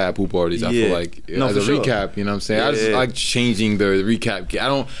ever gets that at pool parties. I feel like as a recap, you know what I'm saying. I just like changing the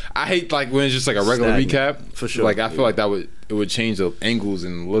recap. I hate like when it's just like a regular recap. For sure. Like I feel like it would change the angles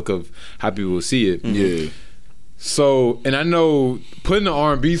and look of how people will see it. Yeah. So, and I know putting the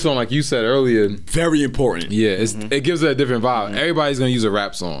R&B song, like you said earlier, very important. Yeah, it gives it a different vibe. Everybody's gonna use a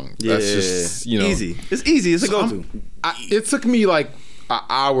rap song. Yeah, that's just, you know, easy. It's easy. It's a go-to. It took me like an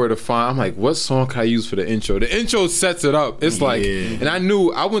hour to find. I'm like, what song can I use for the intro? The intro sets it up. It's like, and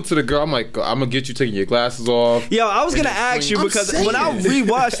I went to the girl. I'm like, I'm gonna get you taking your glasses off. Yo, I was gonna ask you because when I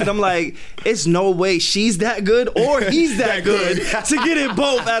rewatched it, I'm like, it's no way she's that good or he's that good to get it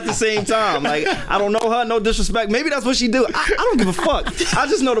both at the same time. Like, I don't know her, no disrespect. Maybe that's what she do. I don't give a fuck. I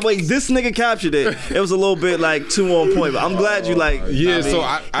just know the way this nigga captured it. It was a little bit like too on point. But I'm glad you like. Yeah, so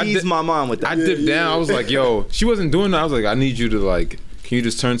I eased my mind with that. I dipped down. I was like, yo, she wasn't doing that. I was like, I need you to like. Can you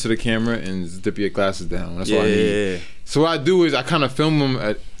just turn to the camera and just dip your glasses down? That's what I need. So what I do is I kind of film them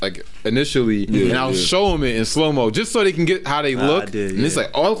at, like initially, and I'll show them it in slow mo just so they can get how they look. And it's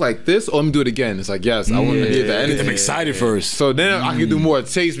like, oh, I look like this. Oh, let me do it again. It's like, yes, I want to get that. Get them excited first. So then I can do more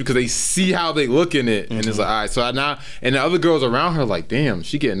takes because they see how they look in it, and it's like, all right. So now, and the other girls around her like, damn,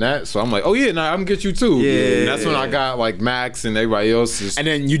 she getting that. So I'm like, oh yeah, I'm gonna get you too. Yeah. And that's when I got like Max and everybody else. And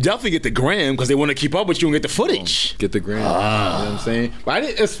then you definitely get the gram because they want to keep up with you and get the footage. Get the gram. You know what I'm saying? But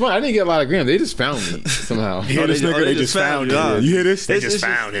it's fun. I didn't get a lot of gram. They just found me somehow. You hear this nigga? They just found you. You hear this? They just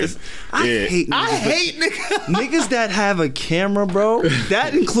found him. I hate niggas that have a camera, bro.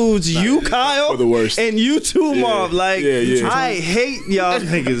 That includes you, Kyle, the worst. And you too, Marv. Like, I hate y'all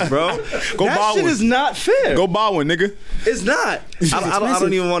niggas, bro. That shit is not fair. Go buy one, nigga. It's not. I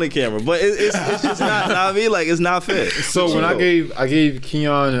don't even want a camera, but it's just not. You know what I mean, like, it's not fair. So when I gave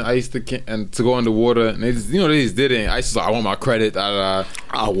Keon and Ice to go underwater, and they just did it. And Ice was like, I want my credit. I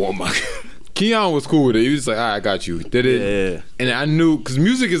want my. Keon was cool with it. He was just like, all right, I got you. Did it. Yeah. And I knew, because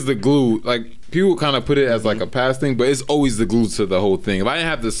music is the glue. Like, people kind of put it as like a past thing, but it's always the glue to the whole thing. If I didn't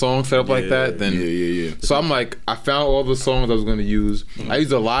have the song set up like that, then. Yeah. So I'm like, I found all the songs I was going to use. I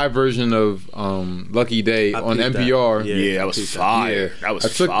used a live version of Lucky Day on NPR. Yeah, that was fire. Yeah. That was I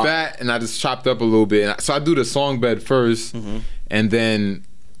took that and I just chopped up a little bit. So I do the song bed first, and then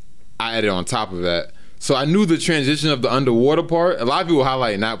I edit on top of that. So I knew the transition of the underwater part. A lot of people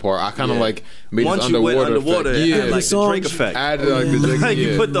highlighting that part. I kind of like made once this underwater effect. Like the Drake effect. Added like the Drake. Like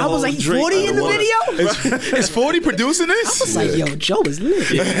you put the I was like, 40 in the video? Is 40 producing this? I was like, yo, Joe is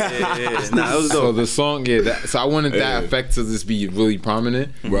lit. Nah, it was so the song, so I wanted that effect to just be really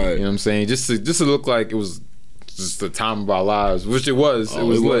prominent. Right. You know what I'm saying? Just to look like it was just the time of our lives, which it was. It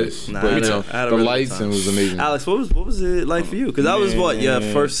was lit. Nah, but the lights and it was amazing. Alex, what was it like for you? Because that was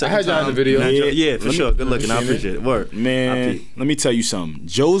first, second I had y'all in the video. Yeah, for sure. Good looking. I appreciate it. Word. Man, let me tell you something.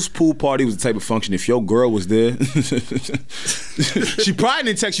 Joe's pool party was the type of function. If your girl was there, she probably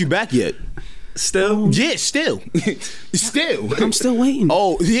didn't text you back yet. Still? Yeah, still. I'm still waiting.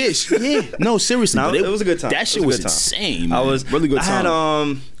 Oh, yeah. No, seriously. No, it was a good time. That shit was insane, man. I was really good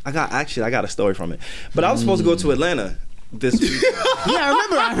time. I got a story from it. But I was supposed to go to Atlanta this week.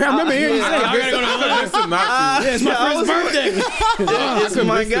 I remember hearing you say, I gotta go to Atlanta. It's my friend's birthday. It's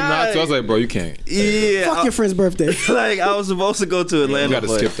my guy. So I was like, bro, you can't. Yeah. Fuck your friend's birthday. Like, I was supposed to go to Atlanta. You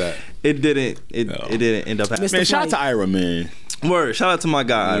gotta skip that. It didn't end up happening. Man, shout out to Ira, man. Word, shout out to my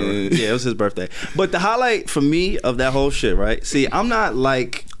guy, Ira. Yeah, it was his birthday. But the highlight for me of that whole shit, right? See, I'm not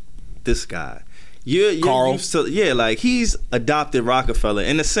like this guy. You're Carl. used to, like he's adopted Rockefeller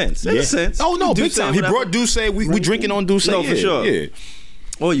in a sense. In a sense. Oh no, big Duce, time. He whatever. brought Duce. We drinking on Duce. No, for sure. Yeah.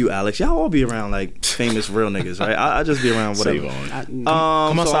 Or you, Alex. Y'all all be around like famous real niggas, right? I just be around whatever. Come so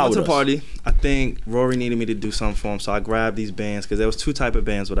I went to the us. party. I think Rory needed me to do something for him, so I grabbed these bands because there was 2 type of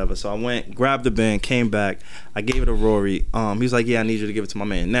bands, whatever. So I went, grabbed the band, came back. I gave it to Rory. He was like, "Yeah, I need you to give it to my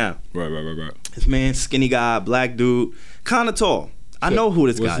man." Now, Right. this man, skinny guy, black dude, kind of tall. I know who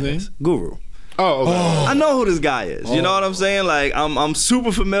this guy is. Guru. Oh, okay. I know who this guy is. You know what I'm saying? Like I'm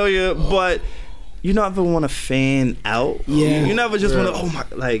super familiar, but you never want to fan out. Yeah. You never just want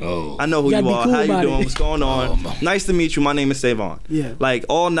to. I know who you are. Cool, how you doing? doing? What's going on? Nice to meet you. My name is Savon. Yeah. Like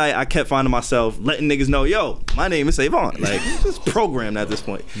all night, I kept finding myself letting niggas know, yo, my name is Savon. Like just programmed at this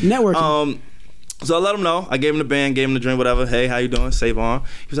point. Networking. So I let him know. I gave him the band, gave him the drink, whatever. Hey, how you doing? Savon.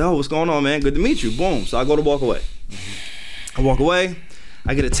 He was like, oh, what's going on, man? Good to meet you. Boom. So I go to walk away. I walk away.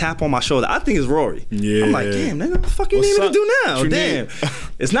 I get a tap on my shoulder. I think it's Rory. Yeah. I'm like, damn, nigga, what the fuck you need me to do now? What you Damn. need?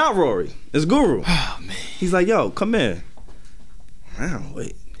 It's not Rory. It's Guru. Oh man. He's like, yo, come here. Wow,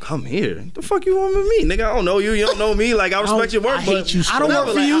 wait. Come here. What the fuck you want with me? Nigga, I don't know you. You don't know me. Like, I respect your work, I but hate you so I don't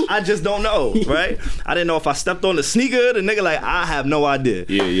work for you. I just don't know, right? I didn't know if I stepped on the sneaker. The nigga, like, I have no idea.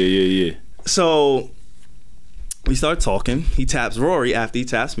 Yeah. So we start talking. He taps Rory after he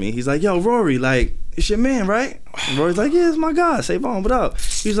taps me. He's like, yo, Rory, like, it's your man, right? And Rory's like, yeah, it's my guy. Savon, what up?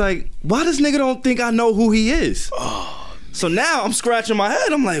 He's like, why this nigga don't think I know who he is? So now I'm scratching my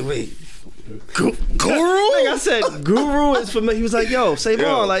head. I'm like, wait. Guru? Like I said, Guru is familiar. He was like, yo,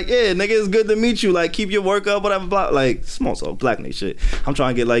 Savon, like, yeah, nigga, it's good to meet you. Like, keep your work up, whatever, blah. Like, small soul, black nigga shit. I'm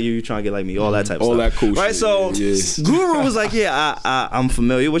trying to get like you trying to get like me, all that type of stuff. All that cool right? shit. So Guru was like, yeah, I'm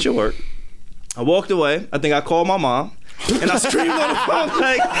familiar with your work. I walked away. I think I called my mom. And I screamed on the phone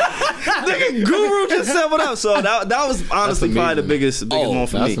like, nigga, Guru just said what up. So that was honestly probably the biggest moment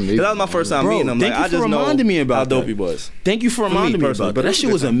for me. That was my first time meeting him. Thank like, you for reminding me about how dope that. he was. Thank you for reminding me about that. That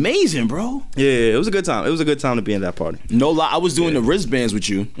shit was amazing, bro. Yeah, it was a good time. It was a good time to be in that party. No lie, I was doing the wristbands with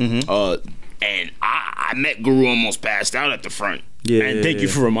you, and I met Guru almost passed out at the front. Yeah, and thank you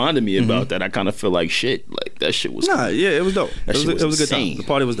for reminding me about that. I kind of feel like shit. Like that shit was. Nah, yeah, it was dope. That it was a good time. insane. The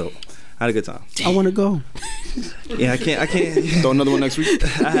party was dope. I had a good time. I want to go. Yeah, I can't. Throw another one next week.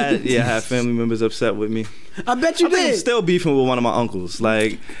 I had family members upset with me. I bet you I think I'm did. still beefing with one of my uncles.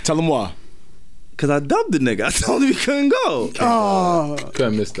 Like, Tell them why. cause I dubbed the nigga. I told him he couldn't go. Oh,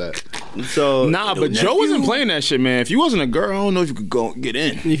 Couldn't miss that. So Nah, but Joe wasn't playing that shit, man. If you wasn't a girl, I don't know if you could go get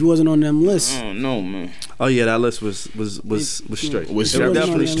in. if you wasn't on them lists. I don't know, man. Oh yeah, that list was straight. Was It very wasn't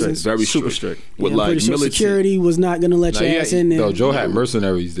definitely on strict. that list. Very Super strict. strict. With I'm like pretty sure military. security was not gonna let your ass in there. No, Joe had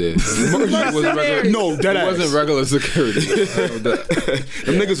mercenaries there. No, that It wasn't regular security.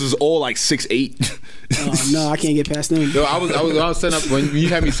 Them niggas was all like 6'8". No, I can't get past them. Yo, I was setting up when you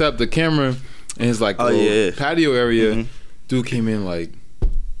had me set up the camera in his like little patio area. Dude came in like,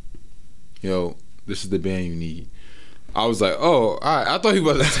 yo, this is the band you need. I was like, oh, all right. I thought he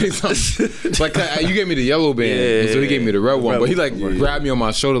was about to say something. Like, you gave me the yellow band, and so he gave me the red one. But he like grabbed me on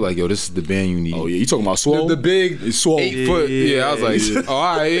my shoulder, like, yo, this is the band you need. Oh yeah, you talking about Swole? The big It's Swole. 8 foot. Yeah, I was like, oh,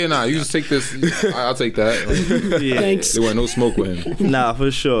 all right, yeah, nah, you just take this. I'll take that. Like, Thanks. there wasn't no smoke with him. Nah, for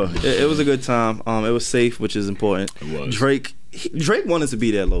sure. It was a good time. It was safe, which is important. It was. Drake wanted to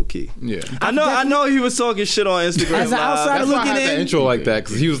be there low key. Yeah. I know he was talking shit on Instagram. As an outsider That's why I looking had the in, intro like that,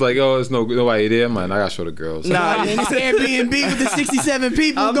 because he was like, oh, there's nobody there. I'm like, I gotta show the girls. Nah, and it's Airbnb with the 67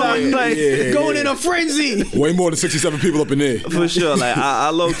 people I'm going not- going in a frenzy. Way more than 67 people up in there. for sure. Like I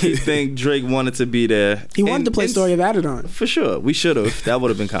low key think Drake wanted to be there. He wanted to play Story of Adidon. For sure. We should have. That would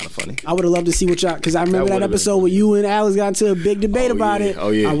have been kind of funny. I would have loved to see what y'all, because I remember that would've been episode where you and Alex got into a big debate about it. Oh,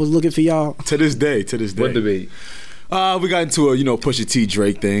 yeah. I was looking for y'all. To this day. What debate? We got into a Pusha T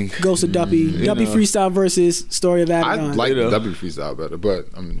Drake thing. Ghost of Duppy. Duppy freestyle versus Story of I Adidon. like the W freestyle better, but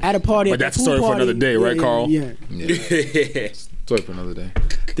I mean, At a party. But at the that's a pool story for party. another day, right, Carl? Yeah. story for another day.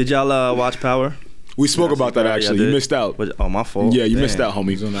 Did y'all watch Power? We spoke about that actually. You missed out. Oh, my fault. Yeah, you Damn. missed out,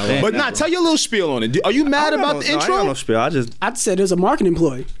 homie. Damn. But tell your little spiel on it. Are you mad about the I intro? ain't got no spiel. I'd said it was a marketing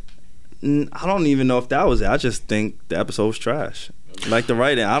ploy. I don't even know if that was it. I just think the episode was trash. Like the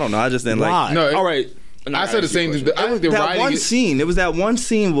writing, I don't know. I just didn't Why? like. No, All right. I said the same thing. I think the that writing one is- scene. It was that one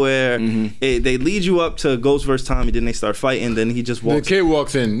scene where they lead you up to Ghost versus Tommy, then they start fighting, then he just The walks. kid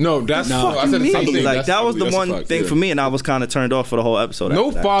walks in. No, that's No, I said the same thing. Like that was the that's a one fact, thing yeah. for me, and I was kind of turned off for the whole episode. No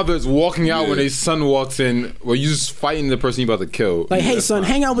after that. father's walking out when his son walks in. Well, you just fighting the person you about to kill. Like, hey, son,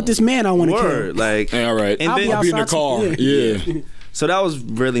 hang out with this man I want to Word, kill. like Hey, all right. And I'll then be I'll be in the outside car. too. Yeah. So that was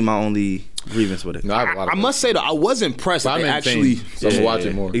really my only grievance with it. No, I must say though, I was impressed that they actually. So I'm gonna watch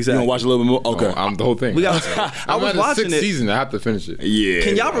it more. Exactly. You gonna watch a little bit more? Okay. I'm the whole thing. We got. I was watching the 6th season. I have to finish it. Yeah.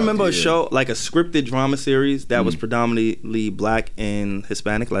 Can y'all remember a show like a scripted drama series that was predominantly black and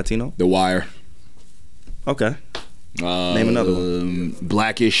Hispanic, Latino? The Wire. Okay. Name another one.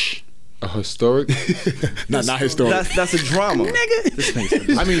 Blackish. A historic? not historic. That's a drama.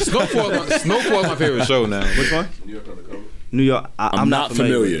 Nigga. I mean, Snowfall is my favorite show now. Which one? New York. I'm not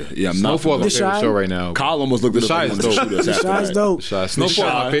familiar. Yeah, I'm Snowfall not is my favorite show right now. Kyle almost looked at The Chi is dope. The Chi is dope.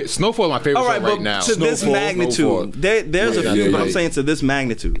 Snowfall is my favorite All right, show but right now. to this magnitude, there's a few. But I'm saying to this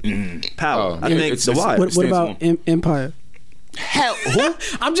magnitude, Power. I think The Wire. What about Empire? Hell, who?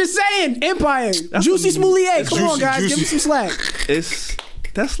 I'm just saying, Empire. Juicy Smollett. Come on, guys, give me some slack.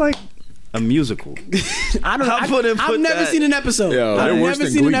 That's like a musical. I don't know. I've never seen an episode. I've never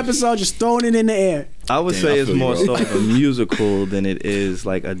seen an episode. Just throwing it in the air. I would say it's more so of a musical than it is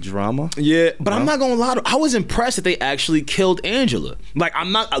like a drama. Yeah, but I'm not gonna lie. I was impressed that they actually killed Angela. Like,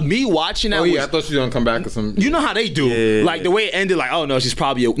 I'm not me watching that. Oh yeah, I thought she was gonna come back or something. You know how they do. Yeah. Like the way it ended. Like, oh no, she's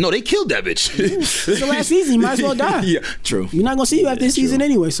probably no. They killed that bitch. It's the last season. You might as well die. Yeah, true. You're not gonna see you after this season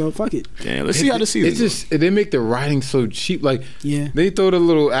anyway. So fuck it. Yeah, let's see how the season. It's just they make the writing so cheap. Like, they throw the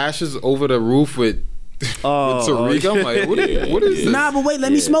little ashes over the roof with. Tariq. I'm like, what is this? Nah, but wait,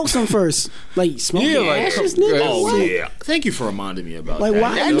 let me smoke some first. Like, smoke ashes, nigga. Oh yeah. Thank you for reminding me about that.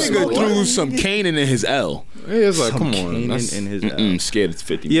 Why? That nigga threw some Kanan in his L. Yeah, it's like, come on. That's in his L. Scared it's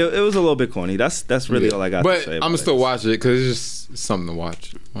 50. Yeah, it was a little bit corny. That's really all I got to say. But I'm gonna still watch it because it's just something to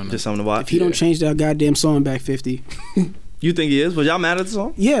watch. Just something to watch. If he don't change that goddamn song back 50. You think he is? Was y'all mad at the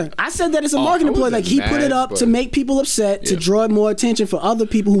song? Yeah, I said that it's a marketing ploy. Like, he put it up to make people upset, to draw more attention for other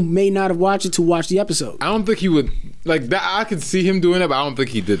people who may not have watched it to watch the episode. I don't think he would like that. I could see him doing it, but I don't think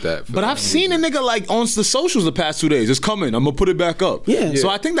he did that. But I've seen a nigga like on the socials the past 2 days. It's coming. I'm gonna put it back up. Yeah. So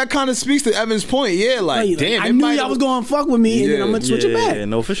I think that kind of speaks to Evan's point. Yeah, like damn. I knew y'all was gonna fuck with me, and then I'm gonna switch it back. Yeah,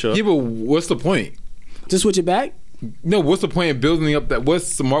 no, for sure. Yeah, but what's the point? To switch it back? No, what's the point of building up that?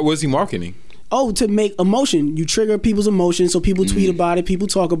 What's he marketing? Oh, to make emotion. You trigger people's emotions, so people tweet about it, people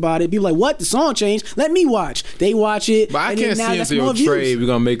talk about it. People like, what? The song changed? Let me watch. They watch it. But I can't see him say, yo, Trey, we're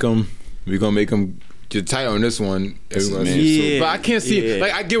gonna make him get tight on this one. But I can't see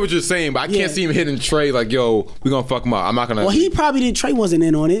like I get what you're saying, but I can't see him hitting Trey like, yo, we're gonna fuck him up. I'm not gonna. Well, he probably didn't. Trey wasn't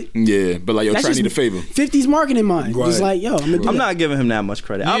in on it. Yeah, but like, yo, Trey need a favor. 50's marketing mind. Right. Just like, yo, I'm not giving him that much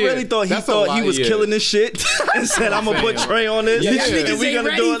credit. I really thought he was killing this shit and said, I'm gonna put Trey on this. And we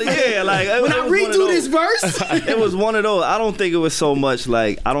gonna do it. Yeah, like when I redo this verse, it was one of those. I don't think it was so much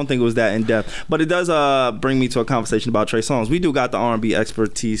like I don't think it was that in depth, but it does bring me to a conversation about Trey Songz. We do got the R&B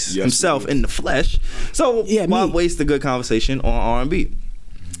expertise himself in the flesh, so why waste a good conversation on R&B?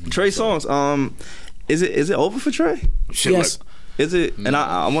 Trey Songz, is it over for Trey? Yes. Is it? And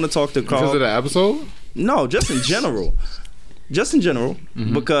I want to talk to Carl. Because of the episode? No, just in general.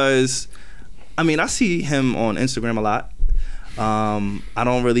 Because I mean, I see him on Instagram a lot. I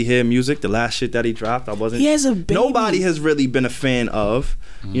don't really hear music. The last shit that he dropped, I wasn't. He has a baby. Nobody has really been a fan of.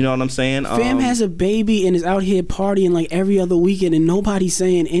 You know what I'm saying? Fam has a baby and is out here partying like every other weekend, and nobody's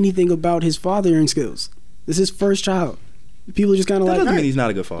saying anything about his fathering skills. This is his first child. People are just kind of like, doesn't mean he's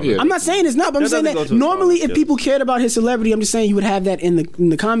not a good father. Yeah. I'm not saying it's not, but I'm saying that normally if people cared about his celebrity, I'm just saying you would have that in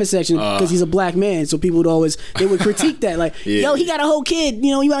the comment section because he's a black man. So people would critique that, like, yo, he got a whole kid,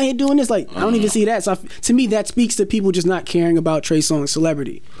 you know, you out here doing this. Like, I don't even see that. So to me, that speaks to people just not caring about Trey Songz'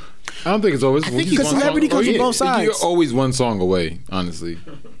 celebrity. I don't think it's always because celebrity comes from both sides. You're always one song away, honestly.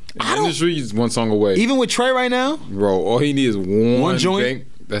 In the industry, he's one song away. Even with Trey right now, bro, all he needs is one joint.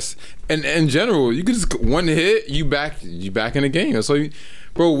 That's and in general, you could just one hit, you back in the game. So,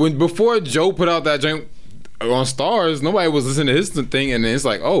 bro, before Joe put out that joint on Stars, nobody was listening to his thing, and then it's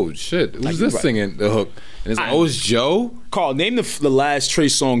like, oh shit, who's this singing the hook? And it's like, oh, it's Joe. Carl, name the last Trey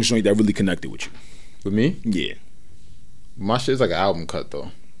Songz joint that really connected with you. With me? Yeah, my shit's like an album cut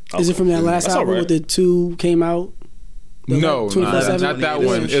though. Is it from that last album with the 2 came out? No, not that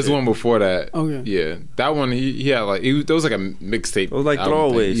one. It's one before that. Okay. Yeah, that one he had like there was like a mixtape. It was like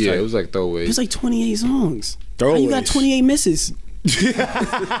throwaways. Yeah, it was like throwaways. It was like 28 songs. How you got 28 misses?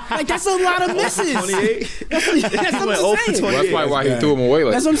 Like that's a lot of misses. 28. That's what I'm saying. Well, that's probably why he threw them away.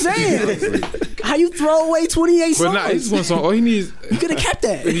 Like, that's what I'm saying. How you throw away 28 songs? But nah, it's one song. All he needs. You could have kept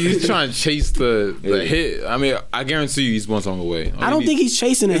that. He's trying to chase the hit. I mean, I guarantee you, he's one song away. I don't think he's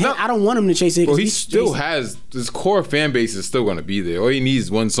chasing a hit. I don't want him to chase it. Well, he still has his core fan base is still going to be there. All he needs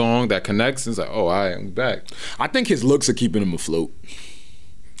is one song that connects. And it's like, oh, I'm back. I think his looks are keeping him afloat.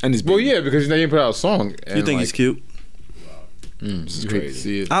 And his yeah, because he didn't put out a song. You think he's cute? This is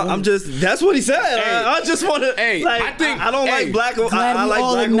crazy. I'm just. That's what he said. I just want to. Hey, like, I think I don't like black. I like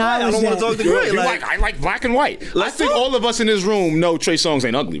black and white. I don't want to talk to gray. I like black and white. I think all of us in this room know Trey Songz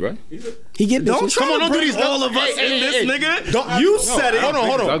ain't ugly, right? He get don't bitches. come on, don't do these. All of us in this nigga. You said it.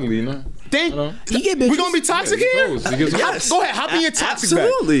 Hold on. Ugly, no. He get bitches. We gonna be toxic here? Yes. Go ahead. Hop in your toxic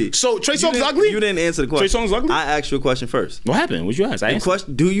Absolutely. bag. So Trey Songz ugly? You didn't answer the question. Trey Songz ugly? I asked you a question first. What happened? What'd you ask? I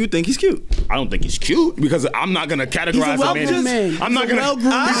Question: do you think he's cute? I don't think he's cute because I'm not gonna categorize well-groomed man. I'm not gonna.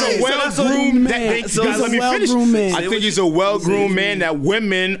 He's a well-groomed man. Let me finish. Man. I think he's a well-groomed man that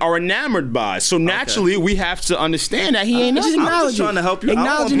women are enamored by. So naturally, we have to understand that he ain't ugly. I'm just trying to help you.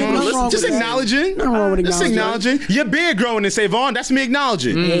 Acknowledging. Just acknowledging. Nothing wrong with Just acknowledging. Your beard growing in Savon. That's me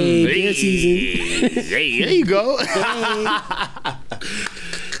acknowledging. Hey, beard season. Hey, there you go. I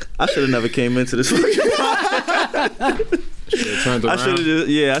should have never came into this.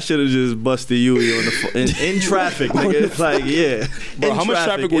 I should have just busted you in traffic, nigga. It's like, Bro, how much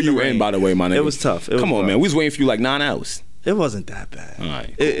traffic were you in, by the way, my nigga? It was tough. Come on, man. We was waiting for you like 9 hours. It wasn't that bad. All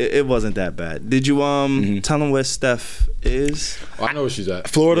right. Cool. It wasn't that bad. Did you tell them where Steph is? Oh, I know where she's at.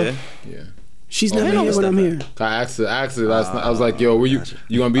 Florida? Yeah. She's never here when I'm here. I asked her last night. I was like, "Yo, where you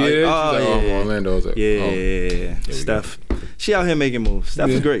gonna be there?" She's like, "Oh, I'm in Orlando." I was like, "Yeah." Steph, she out here making moves.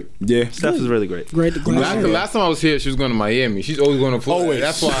 Steph is great. Yeah, Steph is really great. Great. Last time I was here, she was going to Miami. She's always going to Florida. Always.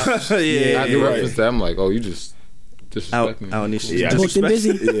 That's why. I had to reference that. I'm like, "Oh, you just disrespect me." Booked and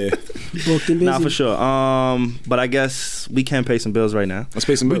busy. Booked and busy. Nah, for sure. But I guess we can pay some bills right now. Let's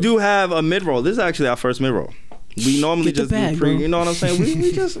pay some bills. We do have a mid roll. This is actually our first mid roll. We normally just do pre. You know what I'm saying?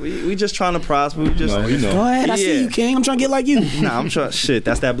 We just trying to prosper. We just Go ahead. I see you, King. I'm trying to get like you. Nah, I'm trying. Shit,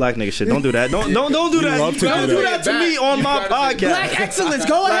 that's that black nigga shit. Don't do that. Don't do that. Don't do that to me on my podcast. Black excellence.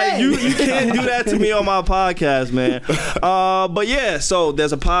 Go ahead. You can't do that to me on my podcast, man. But yeah, so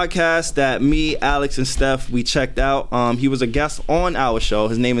there's a podcast that me, Alex, and Steph we checked out. He was a guest on our show.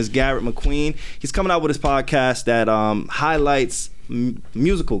 His name is Garrett McQueen. He's coming out with his podcast that highlights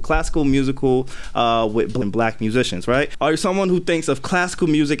classical musical with black musicians, right? Are you someone who thinks of classical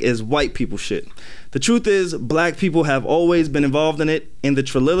music as white people shit? The truth is, black people have always been involved in it, and the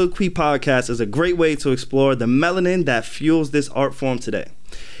Triloquy podcast is a great way to explore the melanin that fuels this art form today.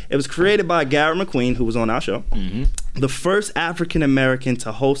 It was created by Garrett McQueen, who was on our show, the first African American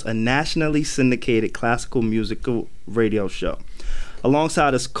to host a nationally syndicated classical musical radio show.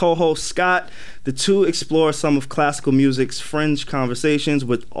 Alongside his co-host Scott, the two explore some of classical music's fringe conversations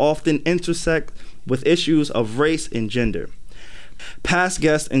which often intersect with issues of race and gender. Past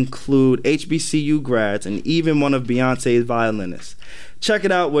guests include HBCU grads and even one of Beyonce's violinists. Check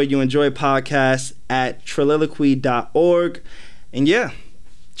it out where you enjoy podcasts at triloquy.org. And yeah,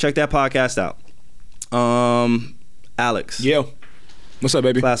 check that podcast out. Alex. Yeah. What's up,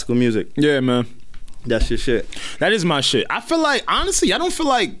 baby? Classical music. Yeah, man. That's your shit. That is my shit. I feel like, honestly, I don't feel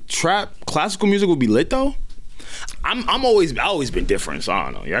like trap classical music would be lit though. I've always been different, so I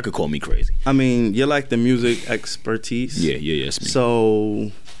don't know. Y'all could call me crazy. I mean, you're like the music expertise. Yeah, it's me.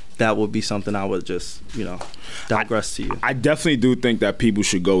 So that would be something I would just, digress to you. I definitely do think that people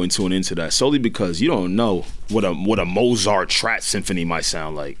should go and tune into that solely because you don't know what a Mozart trap symphony might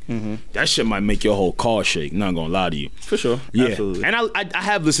sound like. That shit might make your whole car shake. Not gonna lie to you. For sure. Yeah. Absolutely. And I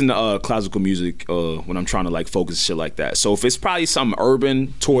have listened to classical music when I'm trying to like focus shit like that. So if it's probably something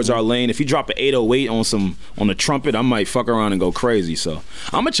urban towards our lane, if you drop an 808 on the trumpet, I might fuck around and go crazy. So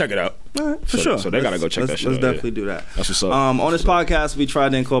I'm gonna check it out. All right, for sure. So they gotta go check that shit out. Let's definitely do that. That's what's up. On this podcast, we try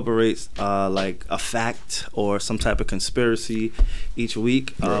to incorporate like a fact or some type of conspiracy each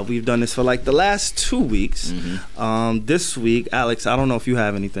week. We've done this for like the last 2 weeks. This week, Alex, I don't know if you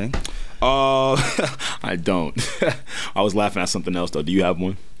have anything. I don't. I was laughing at something else though. Do you have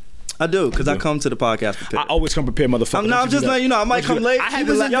one? I do, because I come to the podcast prepared. I always come prepared, motherfucker. I'm just letting you know, I might come late. I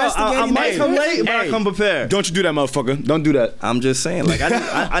might come late, but I come prepared. Don't you do that, motherfucker. Don't do that. I'm just saying, like,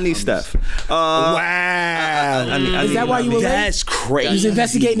 I need Steph. Wow. Is that why you were late? That's crazy. You was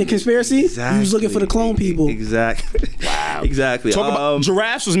investigating the conspiracy? Exactly. You was looking for the clone people. Exactly. Wow. Exactly. Talk about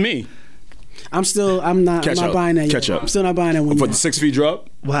giraffes was me. I'm not buying that yet. Catch up. I'm still not buying that one For yet. the 6 feet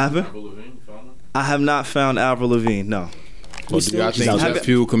drop? What happened? I have not found Avril Lavigne, no. Well, do y'all think jet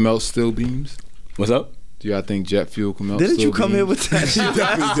fuel can melt steel beams? What's up? Do y'all think jet fuel can melt steel beams? Didn't you come here with that? He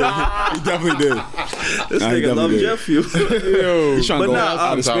definitely did. This nigga love jet fuel. He's trying to go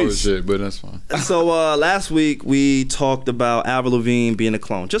out of space. Shit, but that's fine. So last week we talked about Avril Lavigne being a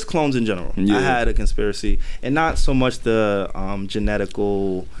clone, just clones in general. Yeah. I had a conspiracy, and not so much the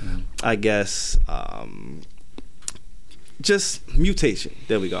genetical, I guess, just mutation.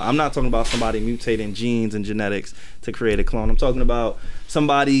 There we go. I'm not talking about somebody mutating genes and genetics to create a clone. I'm talking about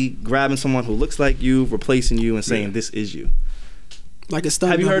somebody grabbing someone who looks like you, replacing you, and saying this is you. Like a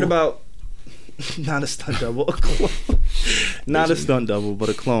stunt Have you double. heard about? Not a stunt double, a clone. Not a stunt double, but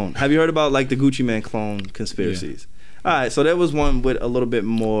a clone. Have you heard about like the Gucci Mane clone conspiracies? Yeah. All right, so there was one with a little bit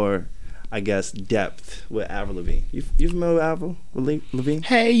more, I guess, depth with Avril Lavigne. You familiar with Avril Lavigne?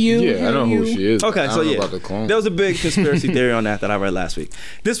 Hey you. Yeah, hey I know you. who she is. Okay, I don't so know yeah, about the clone. there was a big conspiracy theory on that I read last week.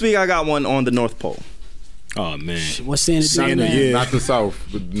 This week I got one on the North Pole. Oh man, What's Santa doing? Santa, yeah. Not the South,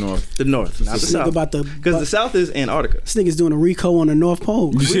 but the North. The North, not the Think South. about the Because the South is Antarctica. This nigga's doing a Rico on the North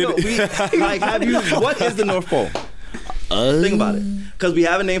Pole. Like, have you? What is the North Pole? Think about it. Because we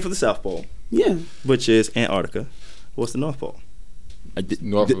have a name for the South Pole, Yeah. which is Antarctica. What's the North Pole?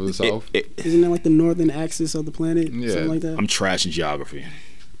 North of the South. Isn't that like the northern axis of the planet? Yeah. Something like that. I'm trash in geography.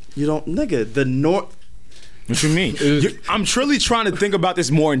 You don't, nigga. The North. What you mean? I'm truly trying to think about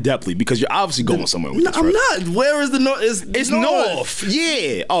this more in depthly because you're obviously going somewhere with No, this. I'm right? not. Where is the North? It's north.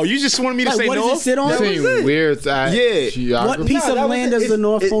 Yeah. Oh, you just wanted me to Like, say what north? does it sit on? That was Saying it. where it's at. Yeah. Geography. What piece of that was land it. does the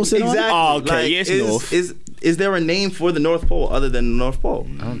North Pole sit on? Exactly. Oh, okay. Yeah, it's north. Is there a name for the North Pole other than the North Pole?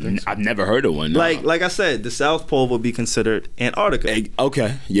 I don't think so. I've never heard of one. No. Like I said, the South Pole would be considered Antarctica.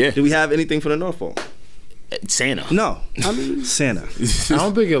 Okay, yeah. Do we have anything for the North Pole? Santa. No. I mean, Santa. I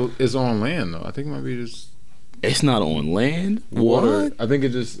don't think it's on land though. I think it might be just It's not on land. water. What? I think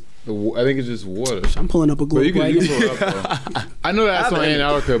it's just water. I'm pulling up a But globe you can right pull now. it up though. I know that's I have on an-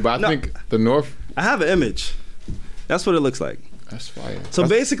 Antarctica, but I No. think the North. I have an image. That's what it looks like. That's fire. So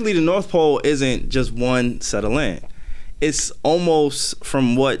basically, the North Pole isn't just one set of land. It's almost,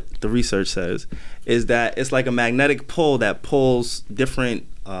 from what the research says, is that it's like a magnetic pull that pulls different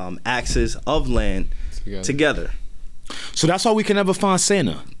axes of land together. So that's why we can never find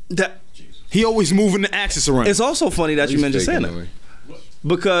Santa. He always moving the axis around. It's also funny that you He's mentioned fake Santa. anyway.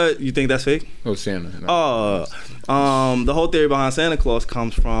 Because you think that's fake? Oh, Santa. No. The whole theory behind Santa Claus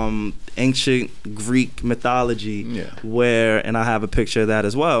comes from ancient Greek mythology, where, and I have a picture of that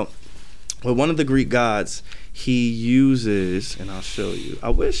as well, where one of the Greek gods, he uses, and I'll show you. I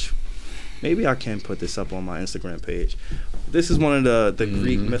wish, maybe I can put this up on my Instagram page. This is one of the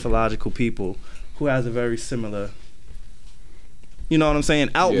Greek mythological people who has a very similar, you know what I'm saying,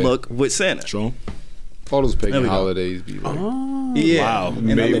 outlook with Santa. True. All those There pagan we go. holidays be like. Yeah. Wow. And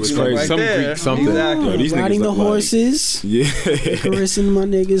Maybe that it's looks like crazy. right Some there. Greek something. Exactly. Yo, these niggas Riding the look like- horses. Yeah. Caressing my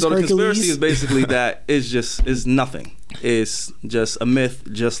niggas. So the Hercules. conspiracy is basically that it's nothing. It's just a myth,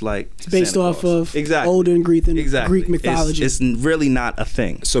 just like It's based Santa off Claus. of exactly. older Greek and Exactly. Greek mythology. It's really not a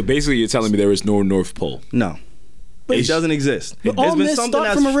thing. So basically, you're telling me there is no North Pole. No. But It doesn't exist. But all myths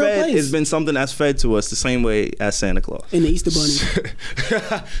start from a real place. It's been something that's fed to us the same way as Santa Claus. in the Easter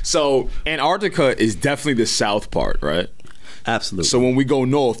Bunny. So Antarctica is definitely the south part, right? Absolutely. So when we go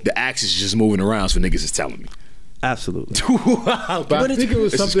north, the axis is just moving around. So niggas is telling me. Absolutely. But I think it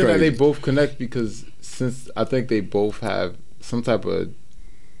was This is something that crazy. they both connect because since I think they both have some type of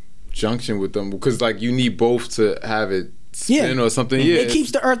junction with them because like you need both to have it spin or something. Yeah, It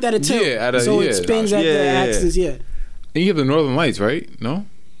keeps the Earth at a tilt. Yeah, so it spins at the axis. Yeah. And you have the Northern Lights, right? No.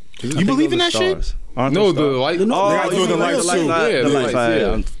 You believe in that shit? No, the light. The Northern Oh, Lights. you Northern mean Lights the too. light- Yeah, the the lights,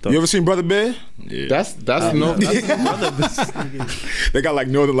 lights, yeah. You ever seen Brother Bear? Yeah. That's They got like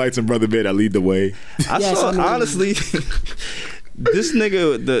Northern Lights and Brother Bear that lead the way. I Yes, saw, I know. honestly, this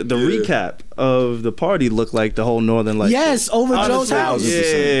nigga, the recap of the party looked like the whole Northern Lights. Yes, over Joe's house.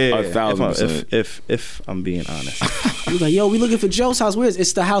 Yeah, 1,000%. If I'm being honest. He was like, yo, we looking for Joe's house. Where is it?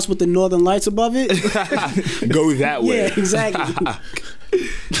 It's the house with the northern lights above it. Go that way. Yeah, exactly.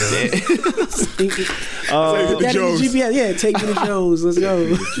 Take it to That Joe's. is GPS. Yeah, take me to Joe's. Let's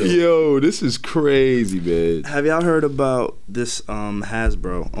go. Yo, this is crazy, man. Have y'all heard about this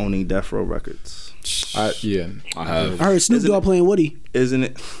Hasbro owning Death Row Records? yeah. I have. I heard Snoop Dogg playing Woody. Isn't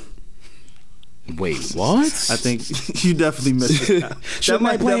it? Wait, what? I think you definitely missed it.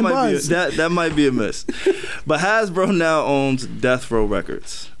 that might be a miss. But Hasbro now owns Death Row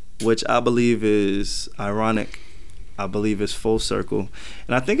Records, which I believe is ironic. I believe it's full circle.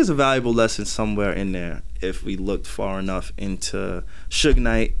 And I think it's a valuable lesson somewhere in there if we looked far enough into Suge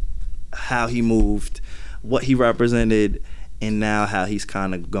Knight, how he moved, what he represented, and now how he's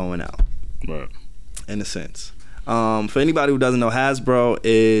kind of going out. Right. In a sense. For anybody who doesn't know, Hasbro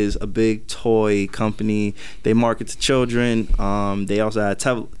is a big toy company. They market to children. They also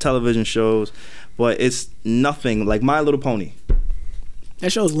have television shows, but it's nothing like My Little Pony.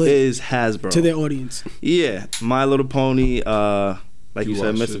 That show's lit Is Hasbro to their audience. Yeah, My Little Pony. Like You you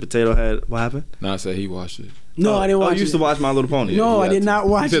said, watched Mr. it. Potato Head. What happened? No, I said he watched it. No, I didn't watch it. You used to watch My Little Pony. No, I did not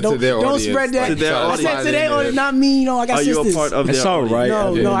watch it. Don't spread that. I said to their audience, not me. I got sisters. Are you a part of It's all right.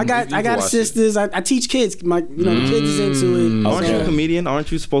 No, I got sisters. I teach kids. The kids is into it. Aren't you a comedian?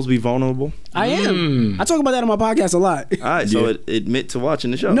 Aren't you supposed to be vulnerable? I am. I talk about that on my podcast a lot. All right, so admit to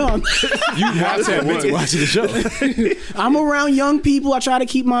watching the show. No, you have to admit to watching the show. I'm around young people. I try to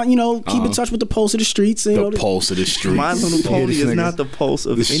keep my, keep in touch with the pulse of the streets. The pulse of the streets. My Little Pony is not the pulse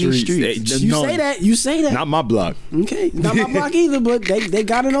of any streets. You say that. Not my block. Okay, not my block either, but they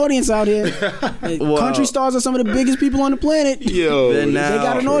got an audience out here. Country stars are some of the biggest people on the planet. Yo, they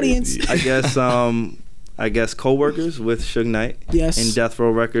got an audience. I guess co-workers with Suge Knight, yes, and Death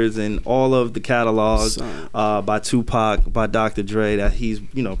Row Records, and all of the catalog by Tupac, by Dr. Dre that he's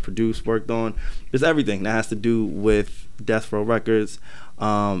produced, worked on. Just everything that has to do with Death Row Records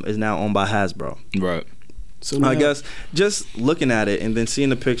is now owned by Hasbro. Right. So I guess just looking at it and then seeing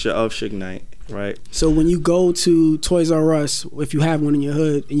the picture of Suge Knight, right? So when you go to Toys R Us, if you have one in your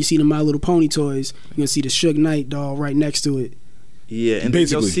hood, and you see the My Little Pony toys, you're gonna see the Suge Knight doll right next to it. Yeah, and then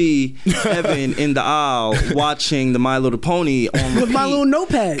you'll see Evan in the aisle watching the My Little Pony on repeat. With my little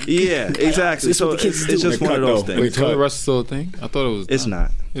notepad. Yeah, exactly. So it's just one of those things. Wait, Toys R Us is still a thing? I thought it was. It's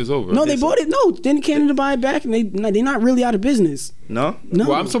not. It was over. No, they bought it. No, then Canada buy it back, and they're not really out of business. No.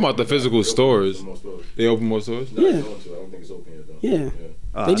 Well, I'm talking about the physical stores. They open more stores. Yeah. I don't think it's open yet, though.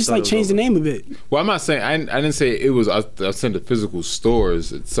 Yeah. They just changed the name a bit. Well, I'm not saying I didn't say it was. I said the physical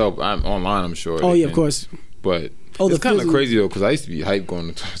stores itself. I'm online. I'm sure. Oh yeah, of course. But it's kind of crazy though, because I used to be hyped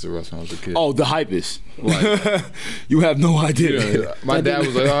going to Toys R Us when I was a kid. Oh, the hype is. Like, you have no idea. Yeah, my dad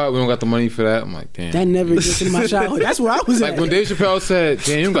was like, "Oh, we don't got the money for that." I'm like, "Damn." That never existed in my childhood. That's where I was at. Like when Dave Chappelle said,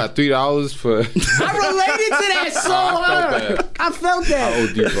 "Damn, you got $3 for." I related to that so hard. I felt that. I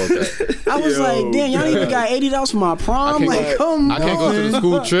OD felt that. I was like, "Damn, y'all even got $80 for my prom." Like, come on. I can't go to the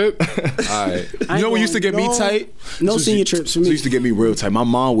school trip. All right. You know what used to get me tight? No senior trips for me. So used to get me real tight. My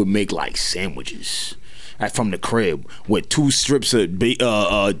mom would make like sandwiches from the crib with 2 strips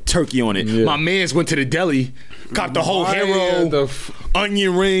of turkey on it. Yeah. My mans went to the deli, got the whole hero,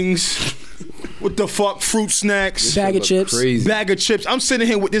 onion rings, what the fuck, fruit snacks, bag of chips. I'm sitting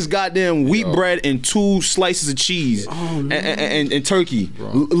here with this goddamn wheat bread and 2 slices of cheese and turkey,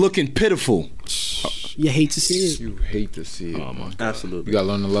 looking pitiful. You hate to see it. You hate to see it. Oh my God. Absolutely. You gotta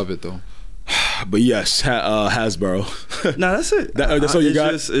learn to love it though. But yes, Hasbro. No, that's it. That's all you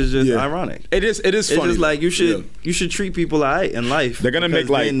got. It's just ironic. It is funny. It's just like you should treat people alright in life. They're gonna make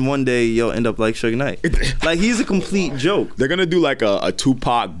like, then one day you'll end up like Suge Knight. Like he's a complete joke. They're gonna do like a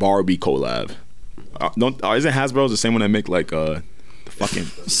Tupac Barbie collab. Isn't Hasbro the same one that make like the fucking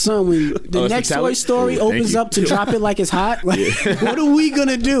son? When the next Toy Story opens up to drop it like it's hot, like what are we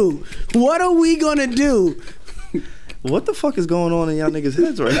gonna do? What are we gonna do? What the fuck is going on in y'all niggas'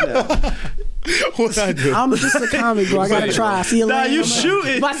 heads right now? What I do? I'm just a comic, bro. I gotta try. I see a lane. You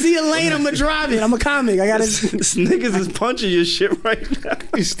shooting. If I see a lane, I'm gonna drive it. I'm a comic. I gotta. This niggas is punching your shit right now.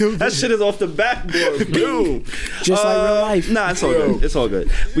 That shit is off the backboard. Boom. Just like real life. Nah, it's all good. It's all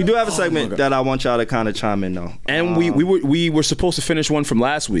good. We do have a segment that I want y'all to kind of chime in though. And we were supposed to finish one from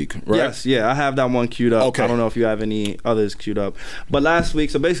last week, right? Yes, yeah. I have that one queued up. Okay. I don't know if you have any others queued up. But last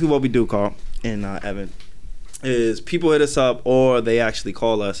week, so basically what we do, Carl and Evan, is people hit us up or they actually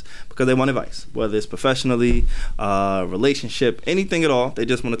call us because they want advice, whether it's professionally, relationship, anything at all. They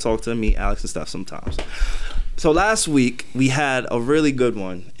just want to talk to me, Alex, and stuff sometimes. So last week we had a really good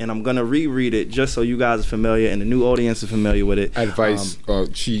one, and I'm gonna reread it just so you guys are familiar and the new audience is familiar with it. Advice.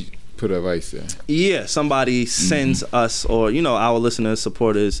 She put advice there. Yeah, somebody sends us, or our listeners,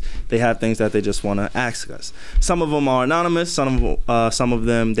 supporters, they have things that they just want to ask us. Some of them are anonymous. Some of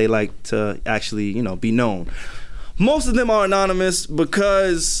them they like to actually be known. Most of them are anonymous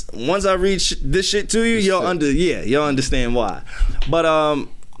because once I read this shit to you, you'll understand why. But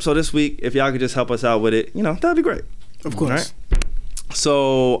so this week, if y'all could just help us out with it, that'd be great. Of course. Right?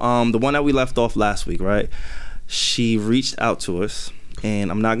 So the one that we left off last week, right? She reached out to us.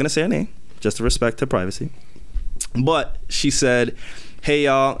 And I'm not going to say her name, just to respect her privacy. But she said, "Hey,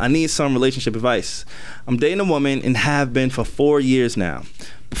 y'all, I need some relationship advice. I'm dating a woman and have been for 4 years now.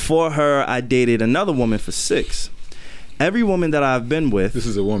 Before her, I dated another woman for 6. Every woman that I've been with..." This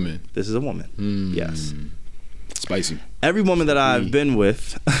is a woman. This is a woman. Yes. Spicy. "Every woman that I've been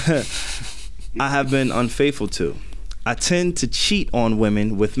with, I have been unfaithful to. I tend to cheat on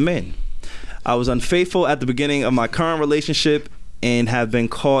women with men. I was unfaithful at the beginning of my current relationship and have been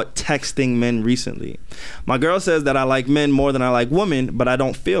caught texting men recently. My girl says that I like men more than I like women, but I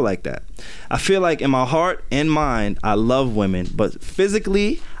don't feel like that. I feel like in my heart and mind, I love women, but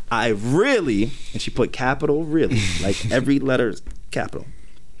physically, I really," and she put capital really, like every letter is capital.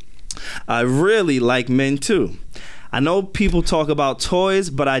 I really like men too. I know people talk about toys,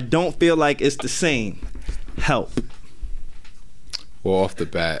 but I don't feel like it's the same. Help. Well, off the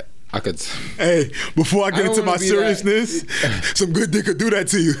bat, I could. Hey, before I get into my seriousness, some good dick could do that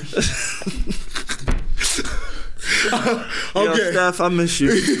to you. Okay. Yo, Steph, I miss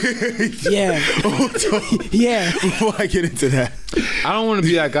you. Yeah. Yeah. Before I get into that, I don't want to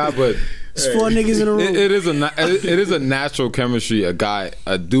be that guy, but it's 4 niggas in a room. It is a natural chemistry a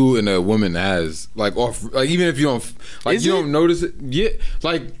dude and a woman has. Like even if you don't don't notice it. Yeah,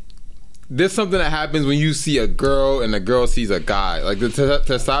 like there's something that happens when you see a girl and a girl sees a guy. Like the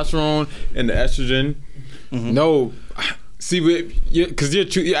testosterone and the estrogen. Mm-hmm. No, see, because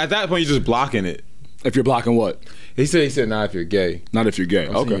you're at that point you're just blocking it. If you're blocking what? He said not if you're gay. Not if you're gay.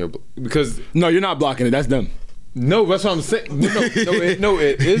 Okay. Because no, you're not blocking it. That's them. No, that's what I'm saying.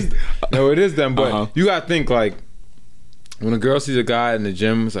 It is them. But you gotta think like when a girl sees a guy in the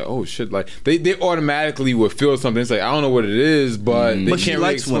gym, it's like, oh shit, like they automatically would feel something. It's like I don't know what it is, but they but can't she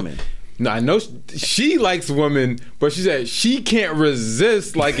likes women. No, I know she likes women, but she said she can't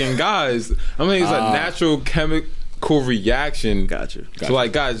resist liking guys. I mean, it's a natural chemical reaction. Gotcha. So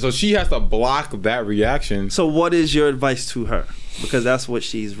like guys, so she has to block that reaction. So what is your advice to her? Because that's what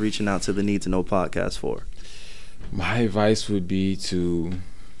she's reaching out to the Need to Know podcast for. My advice would be to,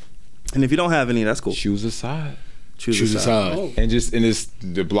 and if you don't have any, that's cool. Choose a side. Choose a side. Oh. And just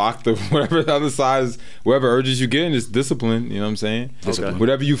to block the whatever the other sides, whatever urges you get, and just discipline. You know what I'm saying? Discipline.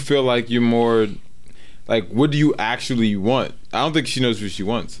 Whatever you feel like you're more. Like, what do you actually want? I don't think she knows what she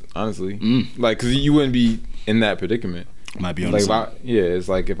wants, honestly. Like, because you wouldn't be in that predicament. Might be on like it's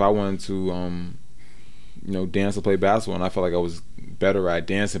like if I wanted to, dance or play basketball, and I felt like I was better at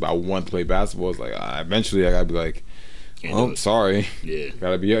dancing, but I wanted to play basketball. It's like eventually I gotta be like, oh, sorry,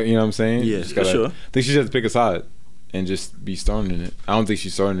 gotta be, you know what I'm saying? Yeah, just gotta, for sure. I think she just has to pick a side and just be starting in it. I don't think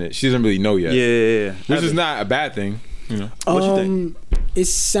she's starting it. She doesn't really know yet. Yeah. Which is not a bad thing. You know. What you think? It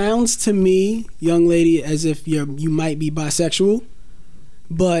sounds to me, young lady, as if you might be bisexual,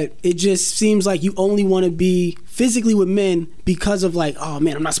 but it just seems like you only want to be physically with men because of like, oh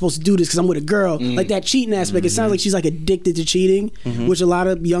man, I'm not supposed to do this because I'm with a girl. Like that cheating aspect. It sounds like she's like addicted to cheating, which a lot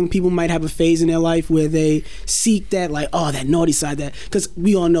of young people might have a phase in their life where they seek that like, oh, that naughty side, that because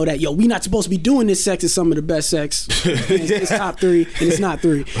we all know that we not supposed to be doing this. Sex is some of the best sex. It's top 3 and it's not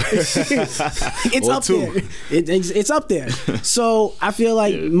 3. It's up there. It's up there. So I feel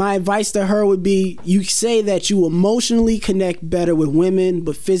like my advice to her would be: you say that you emotionally connect better with women,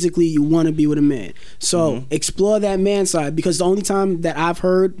 but physically you want to be with a man. So explore that man side, because the only time that I've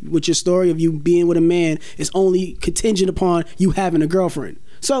heard with your story of you being with a man is only contingent upon you having a girlfriend.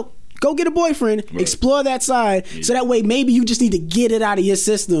 So go get a boyfriend, explore that side, so that way maybe you just need to get it out of your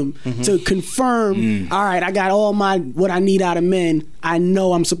system to confirm, all right, I got all what I need out of men. I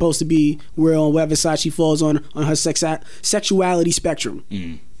know I'm supposed to be on whatever side she falls on her sexuality spectrum.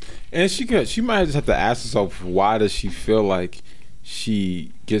 And she might just have to ask herself, why does she feel like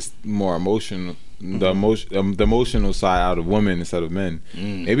she gets more emotional, the emotional side out of women instead of men?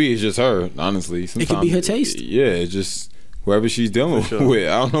 Maybe it's just her, honestly. Sometimes, it could be her taste. Yeah, it's just whoever she's dealing with. I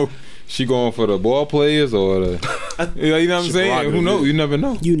don't know. She going for the ball players or the, you know what I'm saying? Who knows? You never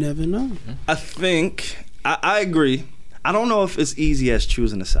know. You never know. I think I agree. I don't know if it's easy as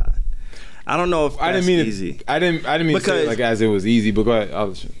choosing a side. I don't know if that's easy. I didn't mean to say it like as it was easy, but go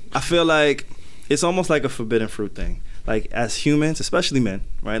ahead. I feel like it's almost like a forbidden fruit thing. Like as humans, especially men,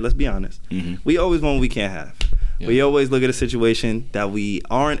 right? Let's be honest. We always want what we can't have. Yeah. We always look at a situation that we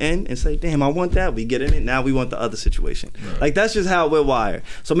aren't in and say, damn, I want that. We get in it. Now we want the other situation. Right. Like that's just how we're wired.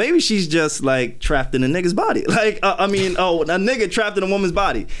 So maybe she's just like trapped in a nigga's body. Like, a nigga trapped in a woman's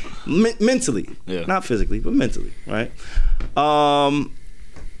body. Mentally. Yeah. Not physically, but mentally, right?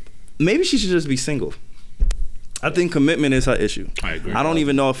 Maybe she should just be single. I think commitment is her issue. I agree. I don't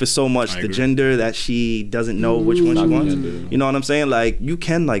even know if it's so much the gender that she doesn't know which one she wants. You know what I'm saying? Like, you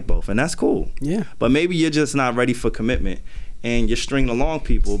can like both, and that's cool. Yeah. But maybe you're just not ready for commitment, and you're stringing along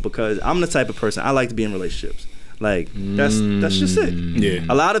people, because I'm the type of person, I like to be in relationships. Like, that's just it. Yeah.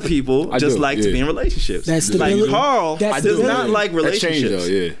 A lot of people like to be in relationships. That's like Carl does not like relationships. That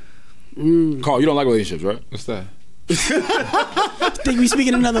changed, though, Carl, you don't like relationships, right? What's that? I think we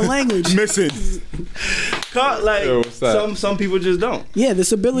speaking another language. Missing. Like some people just don't. Yeah, the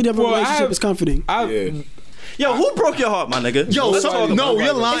stability of a relationship is comforting. Yo, who broke your heart, my nigga? Yo,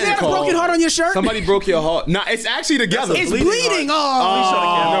 you're lying. Is there a broken heart on your shirt? Somebody broke your heart. Nah, it's actually together. It's bleeding.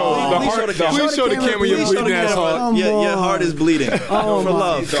 No, the Please show the camera your bleeding ass heart. Your heart is bleeding. Oh for my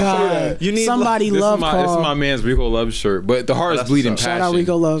love. God. You need somebody love Carl. This is my man's Rico Love shirt, but the heart is bleeding passion. Shout out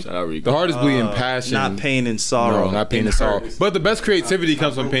Rico Love. The heart is bleeding passion. Not pain and sorrow. No, not pain and sorrow. But the best creativity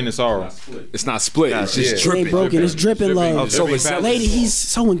comes from pain and sorrow. It's not split. It's just dripping. It ain't broken. It's dripping love. Lady, he's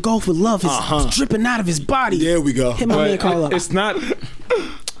so engulfed with love. It's dripping out of his body. There we go. Hit my man Carl up. It's not.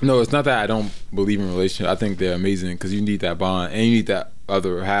 No, it's not that I don't believe in relationships. I think they're amazing because you need that bond and you need that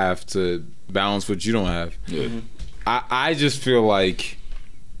other half to balance what you don't have. Yeah. I just feel like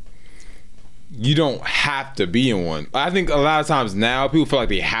you don't have to be in one. I think a lot of times now people feel like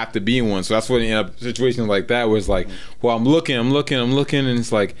they have to be in one, so that's when you end up situations like that where it's like, well, I'm looking, and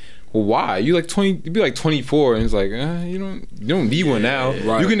it's like, well, why? You like 20? You be like 24, and it's like, you don't need one now.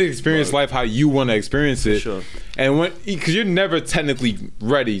 Right. You can experience life how you want to experience it, sure. And because you're never technically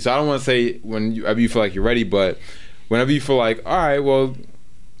ready. So I don't want to say whenever you feel like you're ready, but whenever you feel like, all right, well,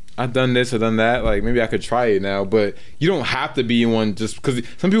 I've done this, I've done that. Like maybe I could try it now, but you don't have to be in one just because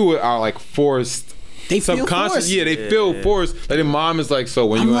some people are like forced. They feel forced. Yeah, they feel forced. Like their mom is like, so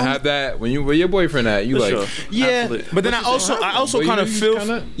when you gonna have that? Where your boyfriend at? You like, yeah. Absolutely. But then I also kind of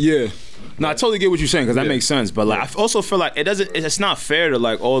feel, yeah. No, I totally get what you're saying because that makes sense. But like, I also feel like it's not fair to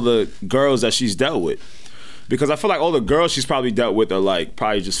like all the girls that she's dealt with. Because I feel like all the girls she's probably dealt with are like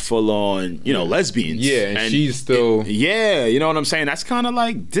probably just full on, lesbians. Yeah, and she's still. You know what I'm saying? That's kind of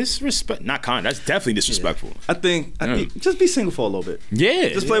like disrespect. Not kind. That's definitely disrespectful. Yeah. I think just be single for a little bit. Yeah,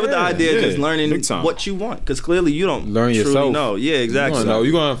 just play with the idea of just learning what you want. Because clearly you don't learn yourself. Know. Yeah, exactly.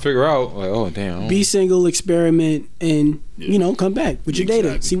 You're gonna figure out like, oh damn. Be single, experiment, and come back with your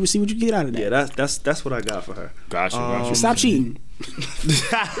data. See what you get out of that. Yeah, that's what I got for her. Gotcha. Stop cheating.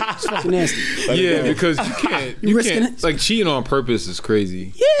 It's fucking nasty. Yeah, because you can't like cheating on purpose is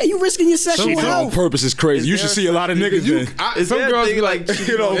crazy. Yeah, you risking your sexual health. Cheating on purpose is crazy. You should see a lot of niggas then. Some girls be like,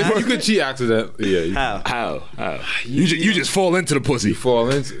 you could cheat accidentally. Yeah. How? You just fall into the pussy. You fall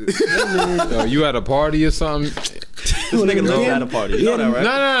into. You at a party or something. This nigga lives at a party. You know that, right?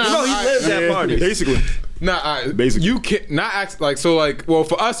 No. He lives at parties. Basically. Basically, you can not act like so. Like, well,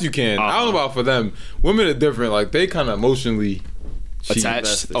 for us, you can. I don't know about for them. Women are different. Like, they kind of emotionally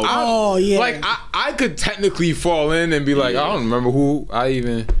attached. Yeah. Like, I could technically fall in and be like, I don't remember who I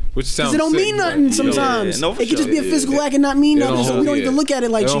even. Which sounds. Because it don't mean nothing sometimes. It could just be a physical act and not mean nothing. So we don't even look at it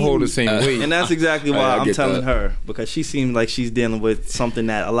like cheating. They don't hold the same weight. And that's exactly why I'm telling her, because she seems like she's dealing with something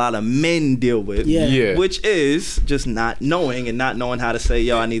that a lot of men deal with. Yeah. Which is just not knowing how to say,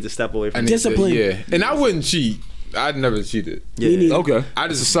 yo, I need to step away from discipline. And I wouldn't cheat. I'd never cheated. Yeah. Okay. I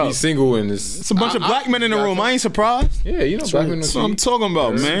just be single and it's a bunch of black men in the room. I ain't surprised. Yeah, black men. That's what I'm talking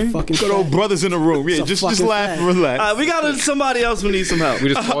about, man. Good old brothers in the room. Yeah, just laugh and relax. We got somebody else who needs some help.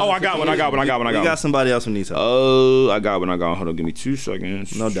 I got one. We got somebody else who needs help. I got one. Hold on, give me 2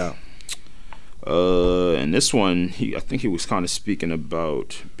 seconds. No doubt. And this one, I think he was kind of speaking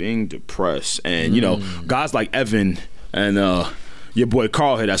about being depressed, and guys like Evan and your boy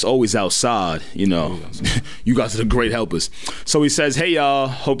Carl here, that's always outside, you guys are the great helpers. So he says, hey y'all,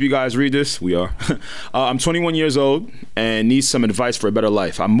 hope you guys read this. We are. I'm 21 years old and need some advice for a better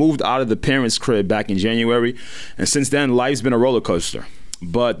life. I moved out of the parents' crib back in January, and since then life's been a roller coaster.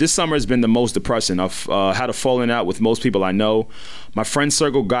 But this summer has been the most depressing. I've had a falling out with most people I know. My friend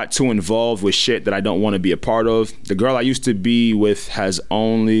circle got too involved with shit that I don't want to be a part of. The girl I used to be with has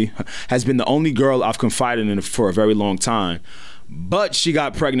been the only girl I've confided in for a very long time. But she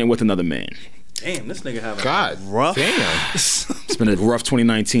got pregnant with another man. Damn, this nigga having rough. Damn. It's been a rough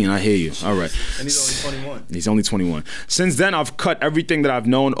 2019. I hear you. All right. And he's only 21. He's only 21. Since then, I've cut everything that I've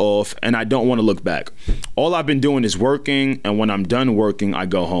known off, and I don't want to look back. All I've been doing is working, and when I'm done working, I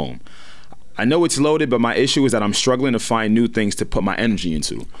go home. I know it's loaded, but my issue is that I'm struggling to find new things to put my energy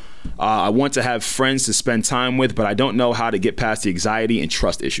into. I want to have friends to spend time with, but I don't know how to get past the anxiety and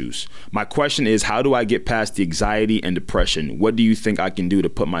trust issues. My question is, how do I get past the anxiety and depression? What do you think I can do to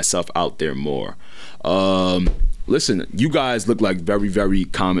put myself out there more? Listen, you guys look like very, very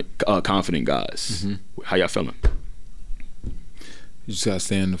confident guys. Mm-hmm. How y'all feeling? You just gotta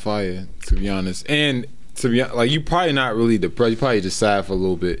stay in the fire, to be honest. And to be like, you probably not really depressed. You probably just sad for a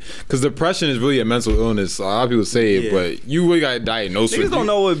little bit, because depression is really a mental illness. A lot of people say it, but you really got diagnosed with it. Niggas don't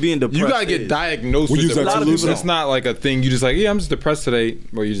know what being depressed is. You gotta get diagnosed with depression. A lot of people, it's not like a thing you just like, I'm just depressed today,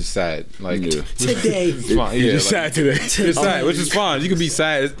 or you're just sad. Like today, it's fine. You're just sad today. You're sad, which is fine. You can be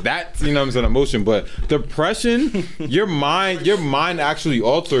sad. That's it's an emotion. But depression, your mind actually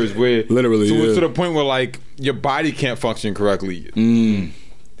alters where literally to the point where like your body can't function correctly.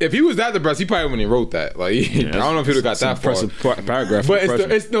 If he was that depressed, he probably wouldn't have wrote that. Like, I don't know if he would have got that far. Paragraph. But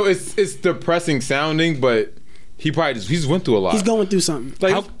it's depressing sounding, but he probably just went through a lot. He's going through something.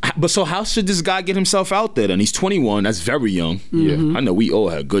 Like, so how should this guy get himself out there then? He's 21. That's very young. Yeah. I know we all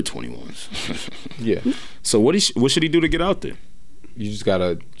had good 21s. Yeah. So what should he do to get out there? You just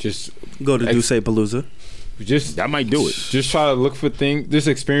gotta go to Duce Palooza. That might do it. Just try to look for things. Just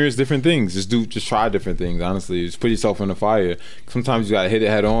experience different things. Just try different things. Honestly, just put yourself in the fire. Sometimes you gotta hit it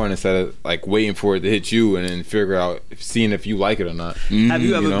head on instead of like waiting for it to hit you and then figure out seeing if you like it or not. Have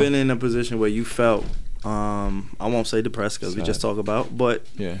you ever been in a position where you felt I won't say depressed because we just talk about, but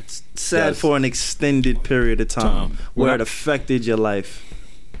sad for an extended period of time where it affected your life?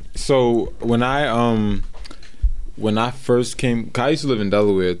 So when I first came, I used to live in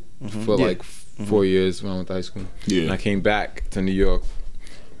Delaware for like 4 years when I went to high school. Yeah. And I came back to New York.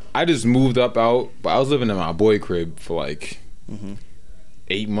 I just moved out, but I was living in my boy crib for like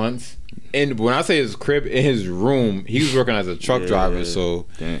 8 months. And when I say his crib, in his room, he was working as a truck driver, so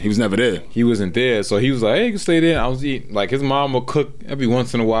he was never there. He wasn't there, so he was like, "Hey, you can stay there." I was eating like his mom will cook every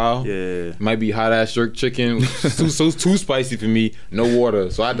once in a while. Yeah, might be hot ass jerk chicken, too spicy for me. No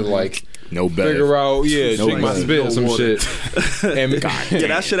water, so I had to like figure out drink my spit or some shit. And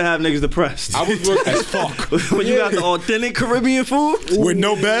that should have niggas depressed. I was working as fuck when you got the authentic Caribbean food with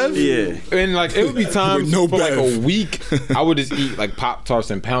no bev. Yeah, and like it would be times for like a week I would just eat like Pop-Tarts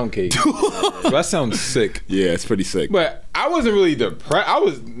and pound cake. So that sounds sick. Yeah, it's pretty sick. But I wasn't really depressed.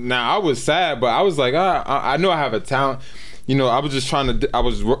 I was sad, but I was like, I know I have a talent. You know, I was just trying to. I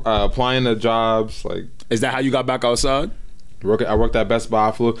was applying to jobs. Like, is that how you got back outside? I worked at Best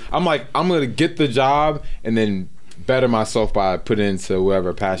Buy. I'm like, I'm gonna get the job and then better myself by putting into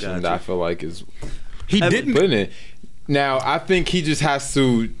whatever passion that I feel like is. He didn't put in it. Now I think he just has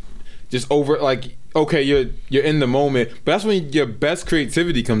to just okay, you're in the moment, but that's when your best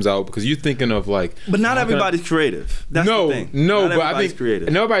creativity comes out because you're thinking of like. But not everybody's creative. That's the thing. No, but I think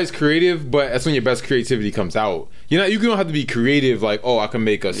nobody's creative. But that's when your best creativity comes out. You don't have to be creative like, oh, I can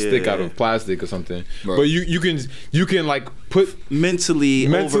make a stick out of plastic or something. Right. But you can like put mentally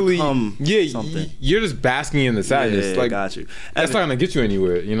overcome something. You're just basking in the sadness. Yeah, like, got you. That's not gonna get you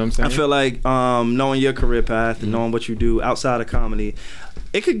anywhere. You know what I'm saying? I feel like knowing your career path and knowing what you do outside of comedy,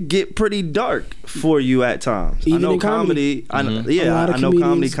 it could get pretty dark for you at times. Even I know in comedy. I know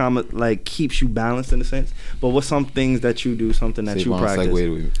comedy like keeps you balanced in a sense. But what's some things that you do, something that you practice?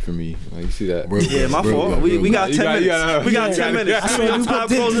 Segue for me. Like, you see that? My fault. We got 10 minutes. We got 10 minutes.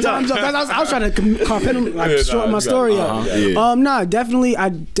 I was trying to shorten my story up. Definitely. I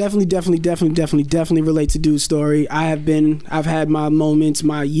definitely relate to Dude's story. I've had my moments,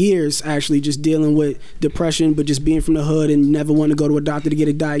 my years actually, just dealing with depression, but just being from the hood and never want to go to a doctor to get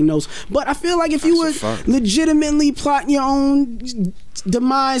it diagnosed. But I feel like if you were legitimately plotting your own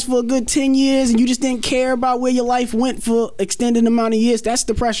demise for a good 10 years and you just didn't care about where your life went for extended amount of years, that's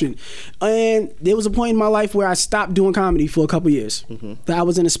depression. And there was a point in my life where I stopped doing comedy for a couple years. That I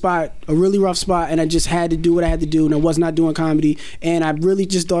was in a really rough spot, and I just had to do what I had to do, and I was not doing comedy. And I really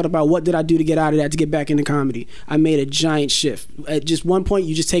just thought about what did I do to get out of that, to get back into comedy. I made a giant shift. At just one point,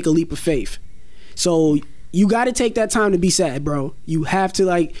 you just take a leap of faith. So you got to take that time to be sad, bro. You have to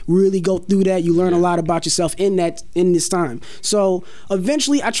like really go through that. You learn a lot about yourself in this time. So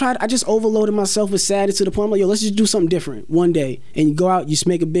eventually I just overloaded myself with sadness to the point I'm like, yo, let's just do something different one day. And you go out, you just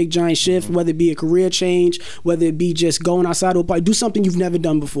make a big giant shift, whether it be a career change, whether it be just going outside to a party, do something you've never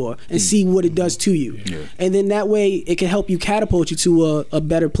done before and see what it does to you. Yeah. And then that way it can help you catapult you to a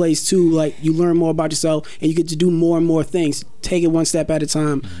better place too. Like you learn more about yourself and you get to do more and more things. Take it one step at a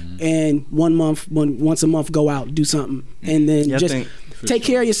time, and once a month, go out, do something, and then take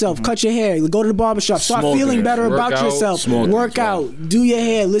care of yourself. Cut your hair, go to the barbershop, start feeling better about yourself. Work out, do your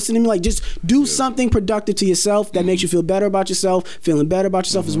hair, listen to me. Like just do something productive to yourself that makes you feel better about yourself. Feeling better about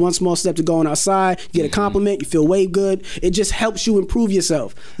yourself is one small step to going outside. You get a compliment, you feel way good. It just helps you improve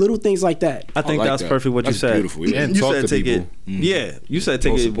yourself. Little things like that. I think that's perfect. What you said. Beautiful. Yeah. You said take it. Yeah, you said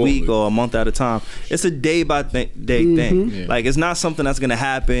take it a week or a month at a time. It's a day by day thing. Yeah. Like it's not something that's gonna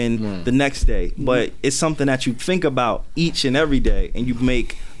happen the next day, but it's something that you think about each and every day, and you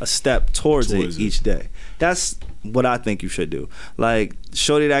make a step towards it each day. That's what I think you should do. Like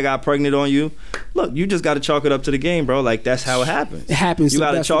shorty that got pregnant on you, look, you just got to chalk it up to the game, bro. Like that's how it happens. It happens. You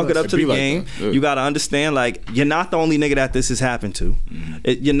got to chalk it up to the game. You got to understand, like you're not the only nigga that this has happened to.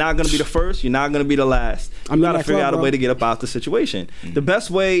 You're not gonna be the first. You're not gonna be the last. You got to figure out a way to get up out the situation. The best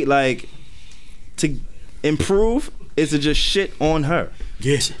way, like, to improve is to just shit on her.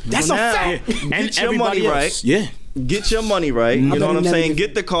 Yes, that's a fact. Get your money right. Yeah. get your money right. You know what I'm saying?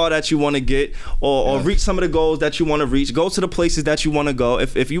 Get the car that you want to get, or reach some of the goals that you want to reach. Go to the places that you want to go.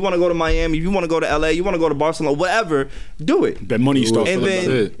 If you want to go to Miami, if you want to go to LA, you want to go to Barcelona, whatever, do it. That money you start and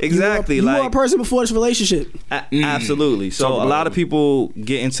then exactly you were a person before this relationship. Absolutely. So a lot of people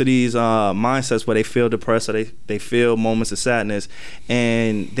get into these mindsets where they feel depressed, or they feel moments of sadness,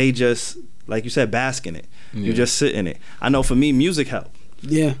 and they just, like you said, bask in it. You just sit in it. I know for me, music helped.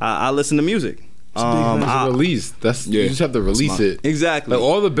 Yeah, I listen to music. It's a release. You just have to release it. Exactly. Like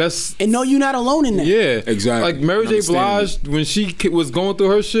all the best. And know you're not alone in that. Yeah, exactly. Like Mary J. Blige, when she was going through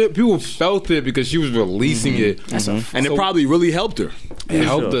her shit, people felt it because she was releasing it. And it probably really helped her. It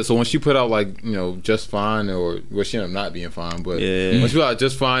helped her. So when she put out like, Just Fine, or she ended up not being fine, but when she put out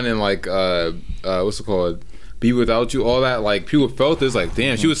Just Fine and like what's it called? Be Without You, all that, like people felt this, like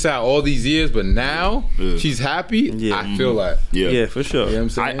damn, she was sad all these years, but now she's happy. I feel that. Yeah, for sure. You know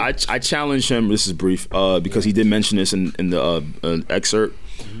what I'm saying? I challenge him. This is brief, because he did mention this in the excerpt,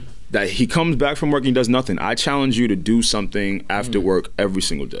 that he comes back from work and he does nothing. I challenge you to do something after work every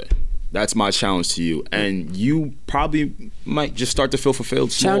single day. That's my challenge to you, and you probably might just start to feel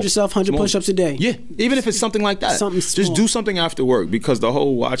fulfilled. Challenge yourself, 100 push-ups a day. Yeah, even if it's something like that. Something small. Just do something after work, because the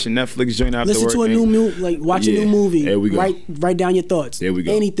whole watching Netflix joint after Listen work. to watch a new movie. There we go. Write down your thoughts. There we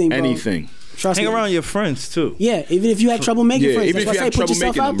go. Anything, bro. Anything. Trust me. Hang around your friends too. Yeah, even if you had trouble making friends. Even That's if why you I say have put trouble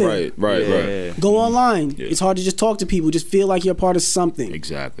yourself making out them. there. Right. Go online. Yeah. It's hard to just talk to people. Just feel like you're a part of something.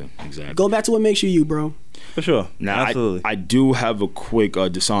 Exactly. Go back to what makes you, bro. For sure. Now, absolutely. I do have a quick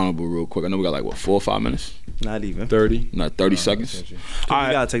dishonorable real quick. I know we got 4 or 5 minutes? Not even 30. Not 30 seconds. We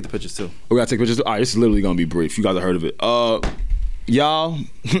gotta take the pictures too. We gotta take pictures too? All right, this is literally gonna be brief. You guys have heard of it. Y'all,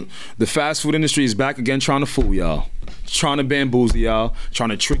 the fast food industry is back again trying to fool y'all. Trying to bamboozle y'all, trying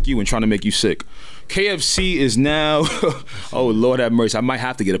to trick you and trying to make you sick. KFC is now, oh Lord have mercy, I might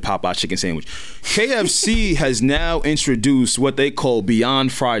have to get a Popeye chicken sandwich. KFC has now introduced what they call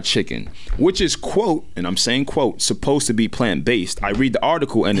Beyond Fried Chicken, which is, quote, and I'm saying quote, supposed to be plant-based. I read the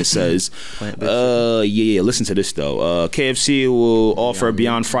article and it says, listen to this though. KFC will offer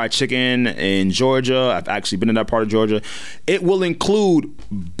Beyond Fried Chicken in Georgia. I've actually been in that part of Georgia. It will include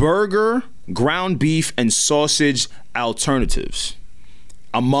burger, ground beef, and sausage alternatives,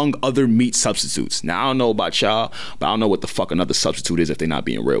 among other meat substitutes. Now, I don't know about y'all, but I don't know what the fuck another substitute is if they're not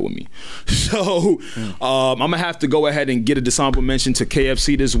being real with me. So, I'm gonna have to go ahead and get a dishonorable mention to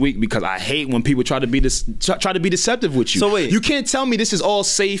KFC this week, because I hate when people try to be deceptive with you. So wait, you can't tell me this is all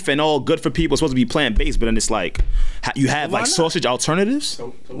safe and all good for people. It's supposed to be plant-based, but then it's like you have like sausage alternatives.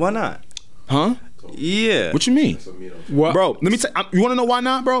 Why not? Huh? Yeah. What you mean? What? Bro, let me tell you. Want to know why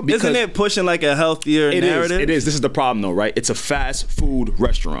not, bro? Because isn't it pushing like a healthier narrative? It is. This is the problem though, right? It's a fast food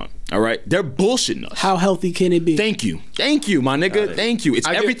restaurant. All right? They're bullshitting us. How healthy can it be? Thank you, my nigga. Thank you.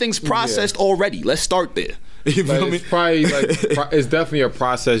 Everything's processed already. Let's start there. You feel me? It's probably it's definitely a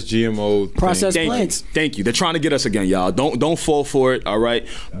processed GMO processed thing. plants. Thank you. They're trying to get us again, y'all. Don't fall for it. All right.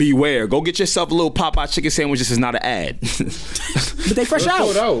 Beware. Go get yourself a little Popeye chicken sandwich. This is not an ad. But they fresh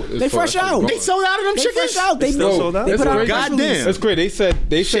out. They fresh out. They sold out of them chickens. Fresh out. They sold out. They put out goddamn. That's great. They said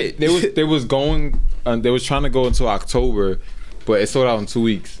they was going. They was trying to go until October, but it sold out in 2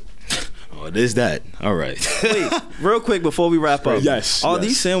 weeks. Oh, there's that. All right. Wait, real quick before we wrap up. Yes. Are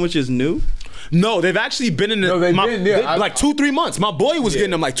these sandwiches new? No, they've actually been in the like 2-3 months. My boy was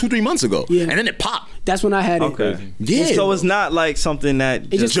getting them like 2-3 months ago, and then it popped. That's when I had it. Okay. Yeah. So it's not like something that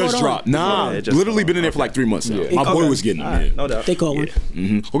just dropped. Nah, literally been in there for like 3 months now. My boy was getting them. Right, no doubt. They caught one.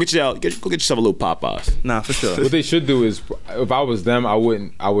 Go get yourself a little Popeyes. Nah, for sure. What they should do is, if I was them, I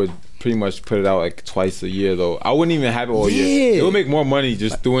would pretty much put it out like twice a year though. I wouldn't even have it all year. It would make more money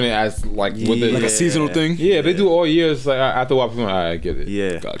just doing it as like with like a seasonal thing. Yeah, they do all year. It's like after a while, people I get it.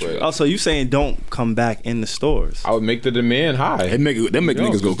 Yeah. Gotcha. Also, you saying don't come back in the stores? I would make the demand high. They make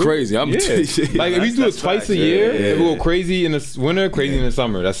niggas go crazy. I'm like if you do it twice a year, it will go crazy in the winter, crazy in the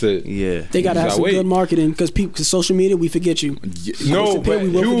summer. That's it. Yeah. They gotta have some good marketing because social media, we forget you. No, but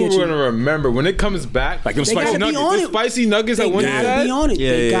people are gonna remember when it comes back. Like them spicy nuggets. The spicy nuggets that went in. They gotta be on it.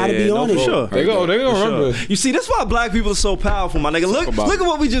 They gotta be on it. For sure. They're gonna remember. You see, that's why black people are so powerful, my nigga. Look at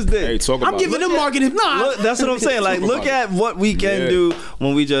what we just did. Hey, I'm giving them marketing. Nah, that's what I'm saying. Like, look at what we can do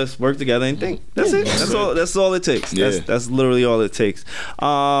when we just work together and think. That's it. That's all it takes. That's literally all it takes.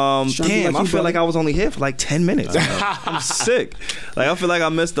 Damn, I feel like I was only here for like 10 minutes. I'm sick. Like, I feel like I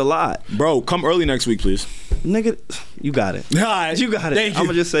missed a lot. Bro, come early next week, please. Nigga, you got it. Right. You got it. Thank you. I'm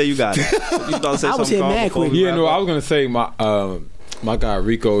gonna just say you got it. You about to say I was something here mad quick. Yeah, no, I was gonna say my guy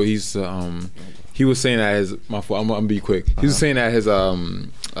Rico. He was saying at his I'm gonna be quick. He was saying at his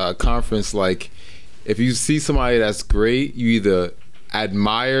conference, like, if you see somebody that's great, you either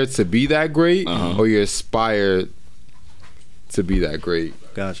admire to be that great or you aspire to be that great.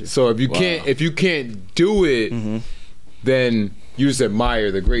 Gotcha. So if you can't do it, then you just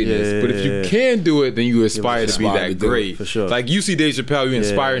admire the greatness. But if you can do it, then you aspire to be that great. For sure. Like you see Dave Chappelle, you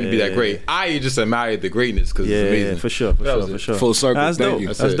inspire him to be that great. I just admire the greatness because it's amazing. For sure. Full circle. That's dope.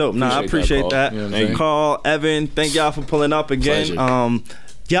 That's dope. Nah, I appreciate that. You know Carl, Evan, thank y'all for pulling up again.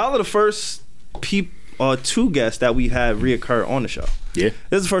 Y'all are the first two guests that we had reoccur on the show. Yeah,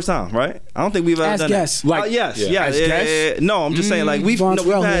 this is the first time, right? I don't think we've ever done guests. That. Like, yes. No, I'm just saying, like we've had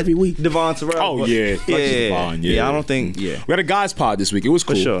every week. Devon Terrell. Oh yeah. I don't think. We had a guys pod this week. It was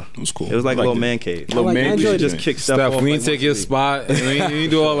cool. For sure. It was cool. It was like a little man cave. Little man cave. Just kick stuff off. We didn't take your spot. We didn't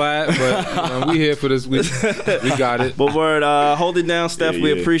do all that, but we here for this week. We got it. But word, hold it down, Steph.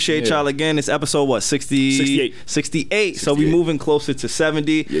 We appreciate y'all again. It's episode what? 68. So we moving closer to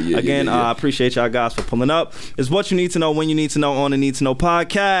 70. Again, I appreciate y'all guys for pulling up. It's what you need to know when you need to know on the Need to Know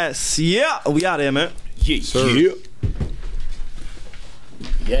podcast. Yeah, we out here, man. Yeah, sir.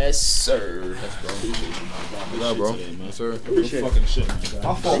 Yes, sir. What up, bro? Yes, sir. Appreciate fucking shit, man.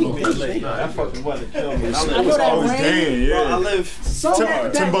 My fault. That fucking weather killed me. I know that rain. Bro, I live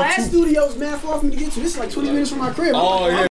that last studio is mad far for me to get to. This is like 20 minutes from my crib. Oh, yeah.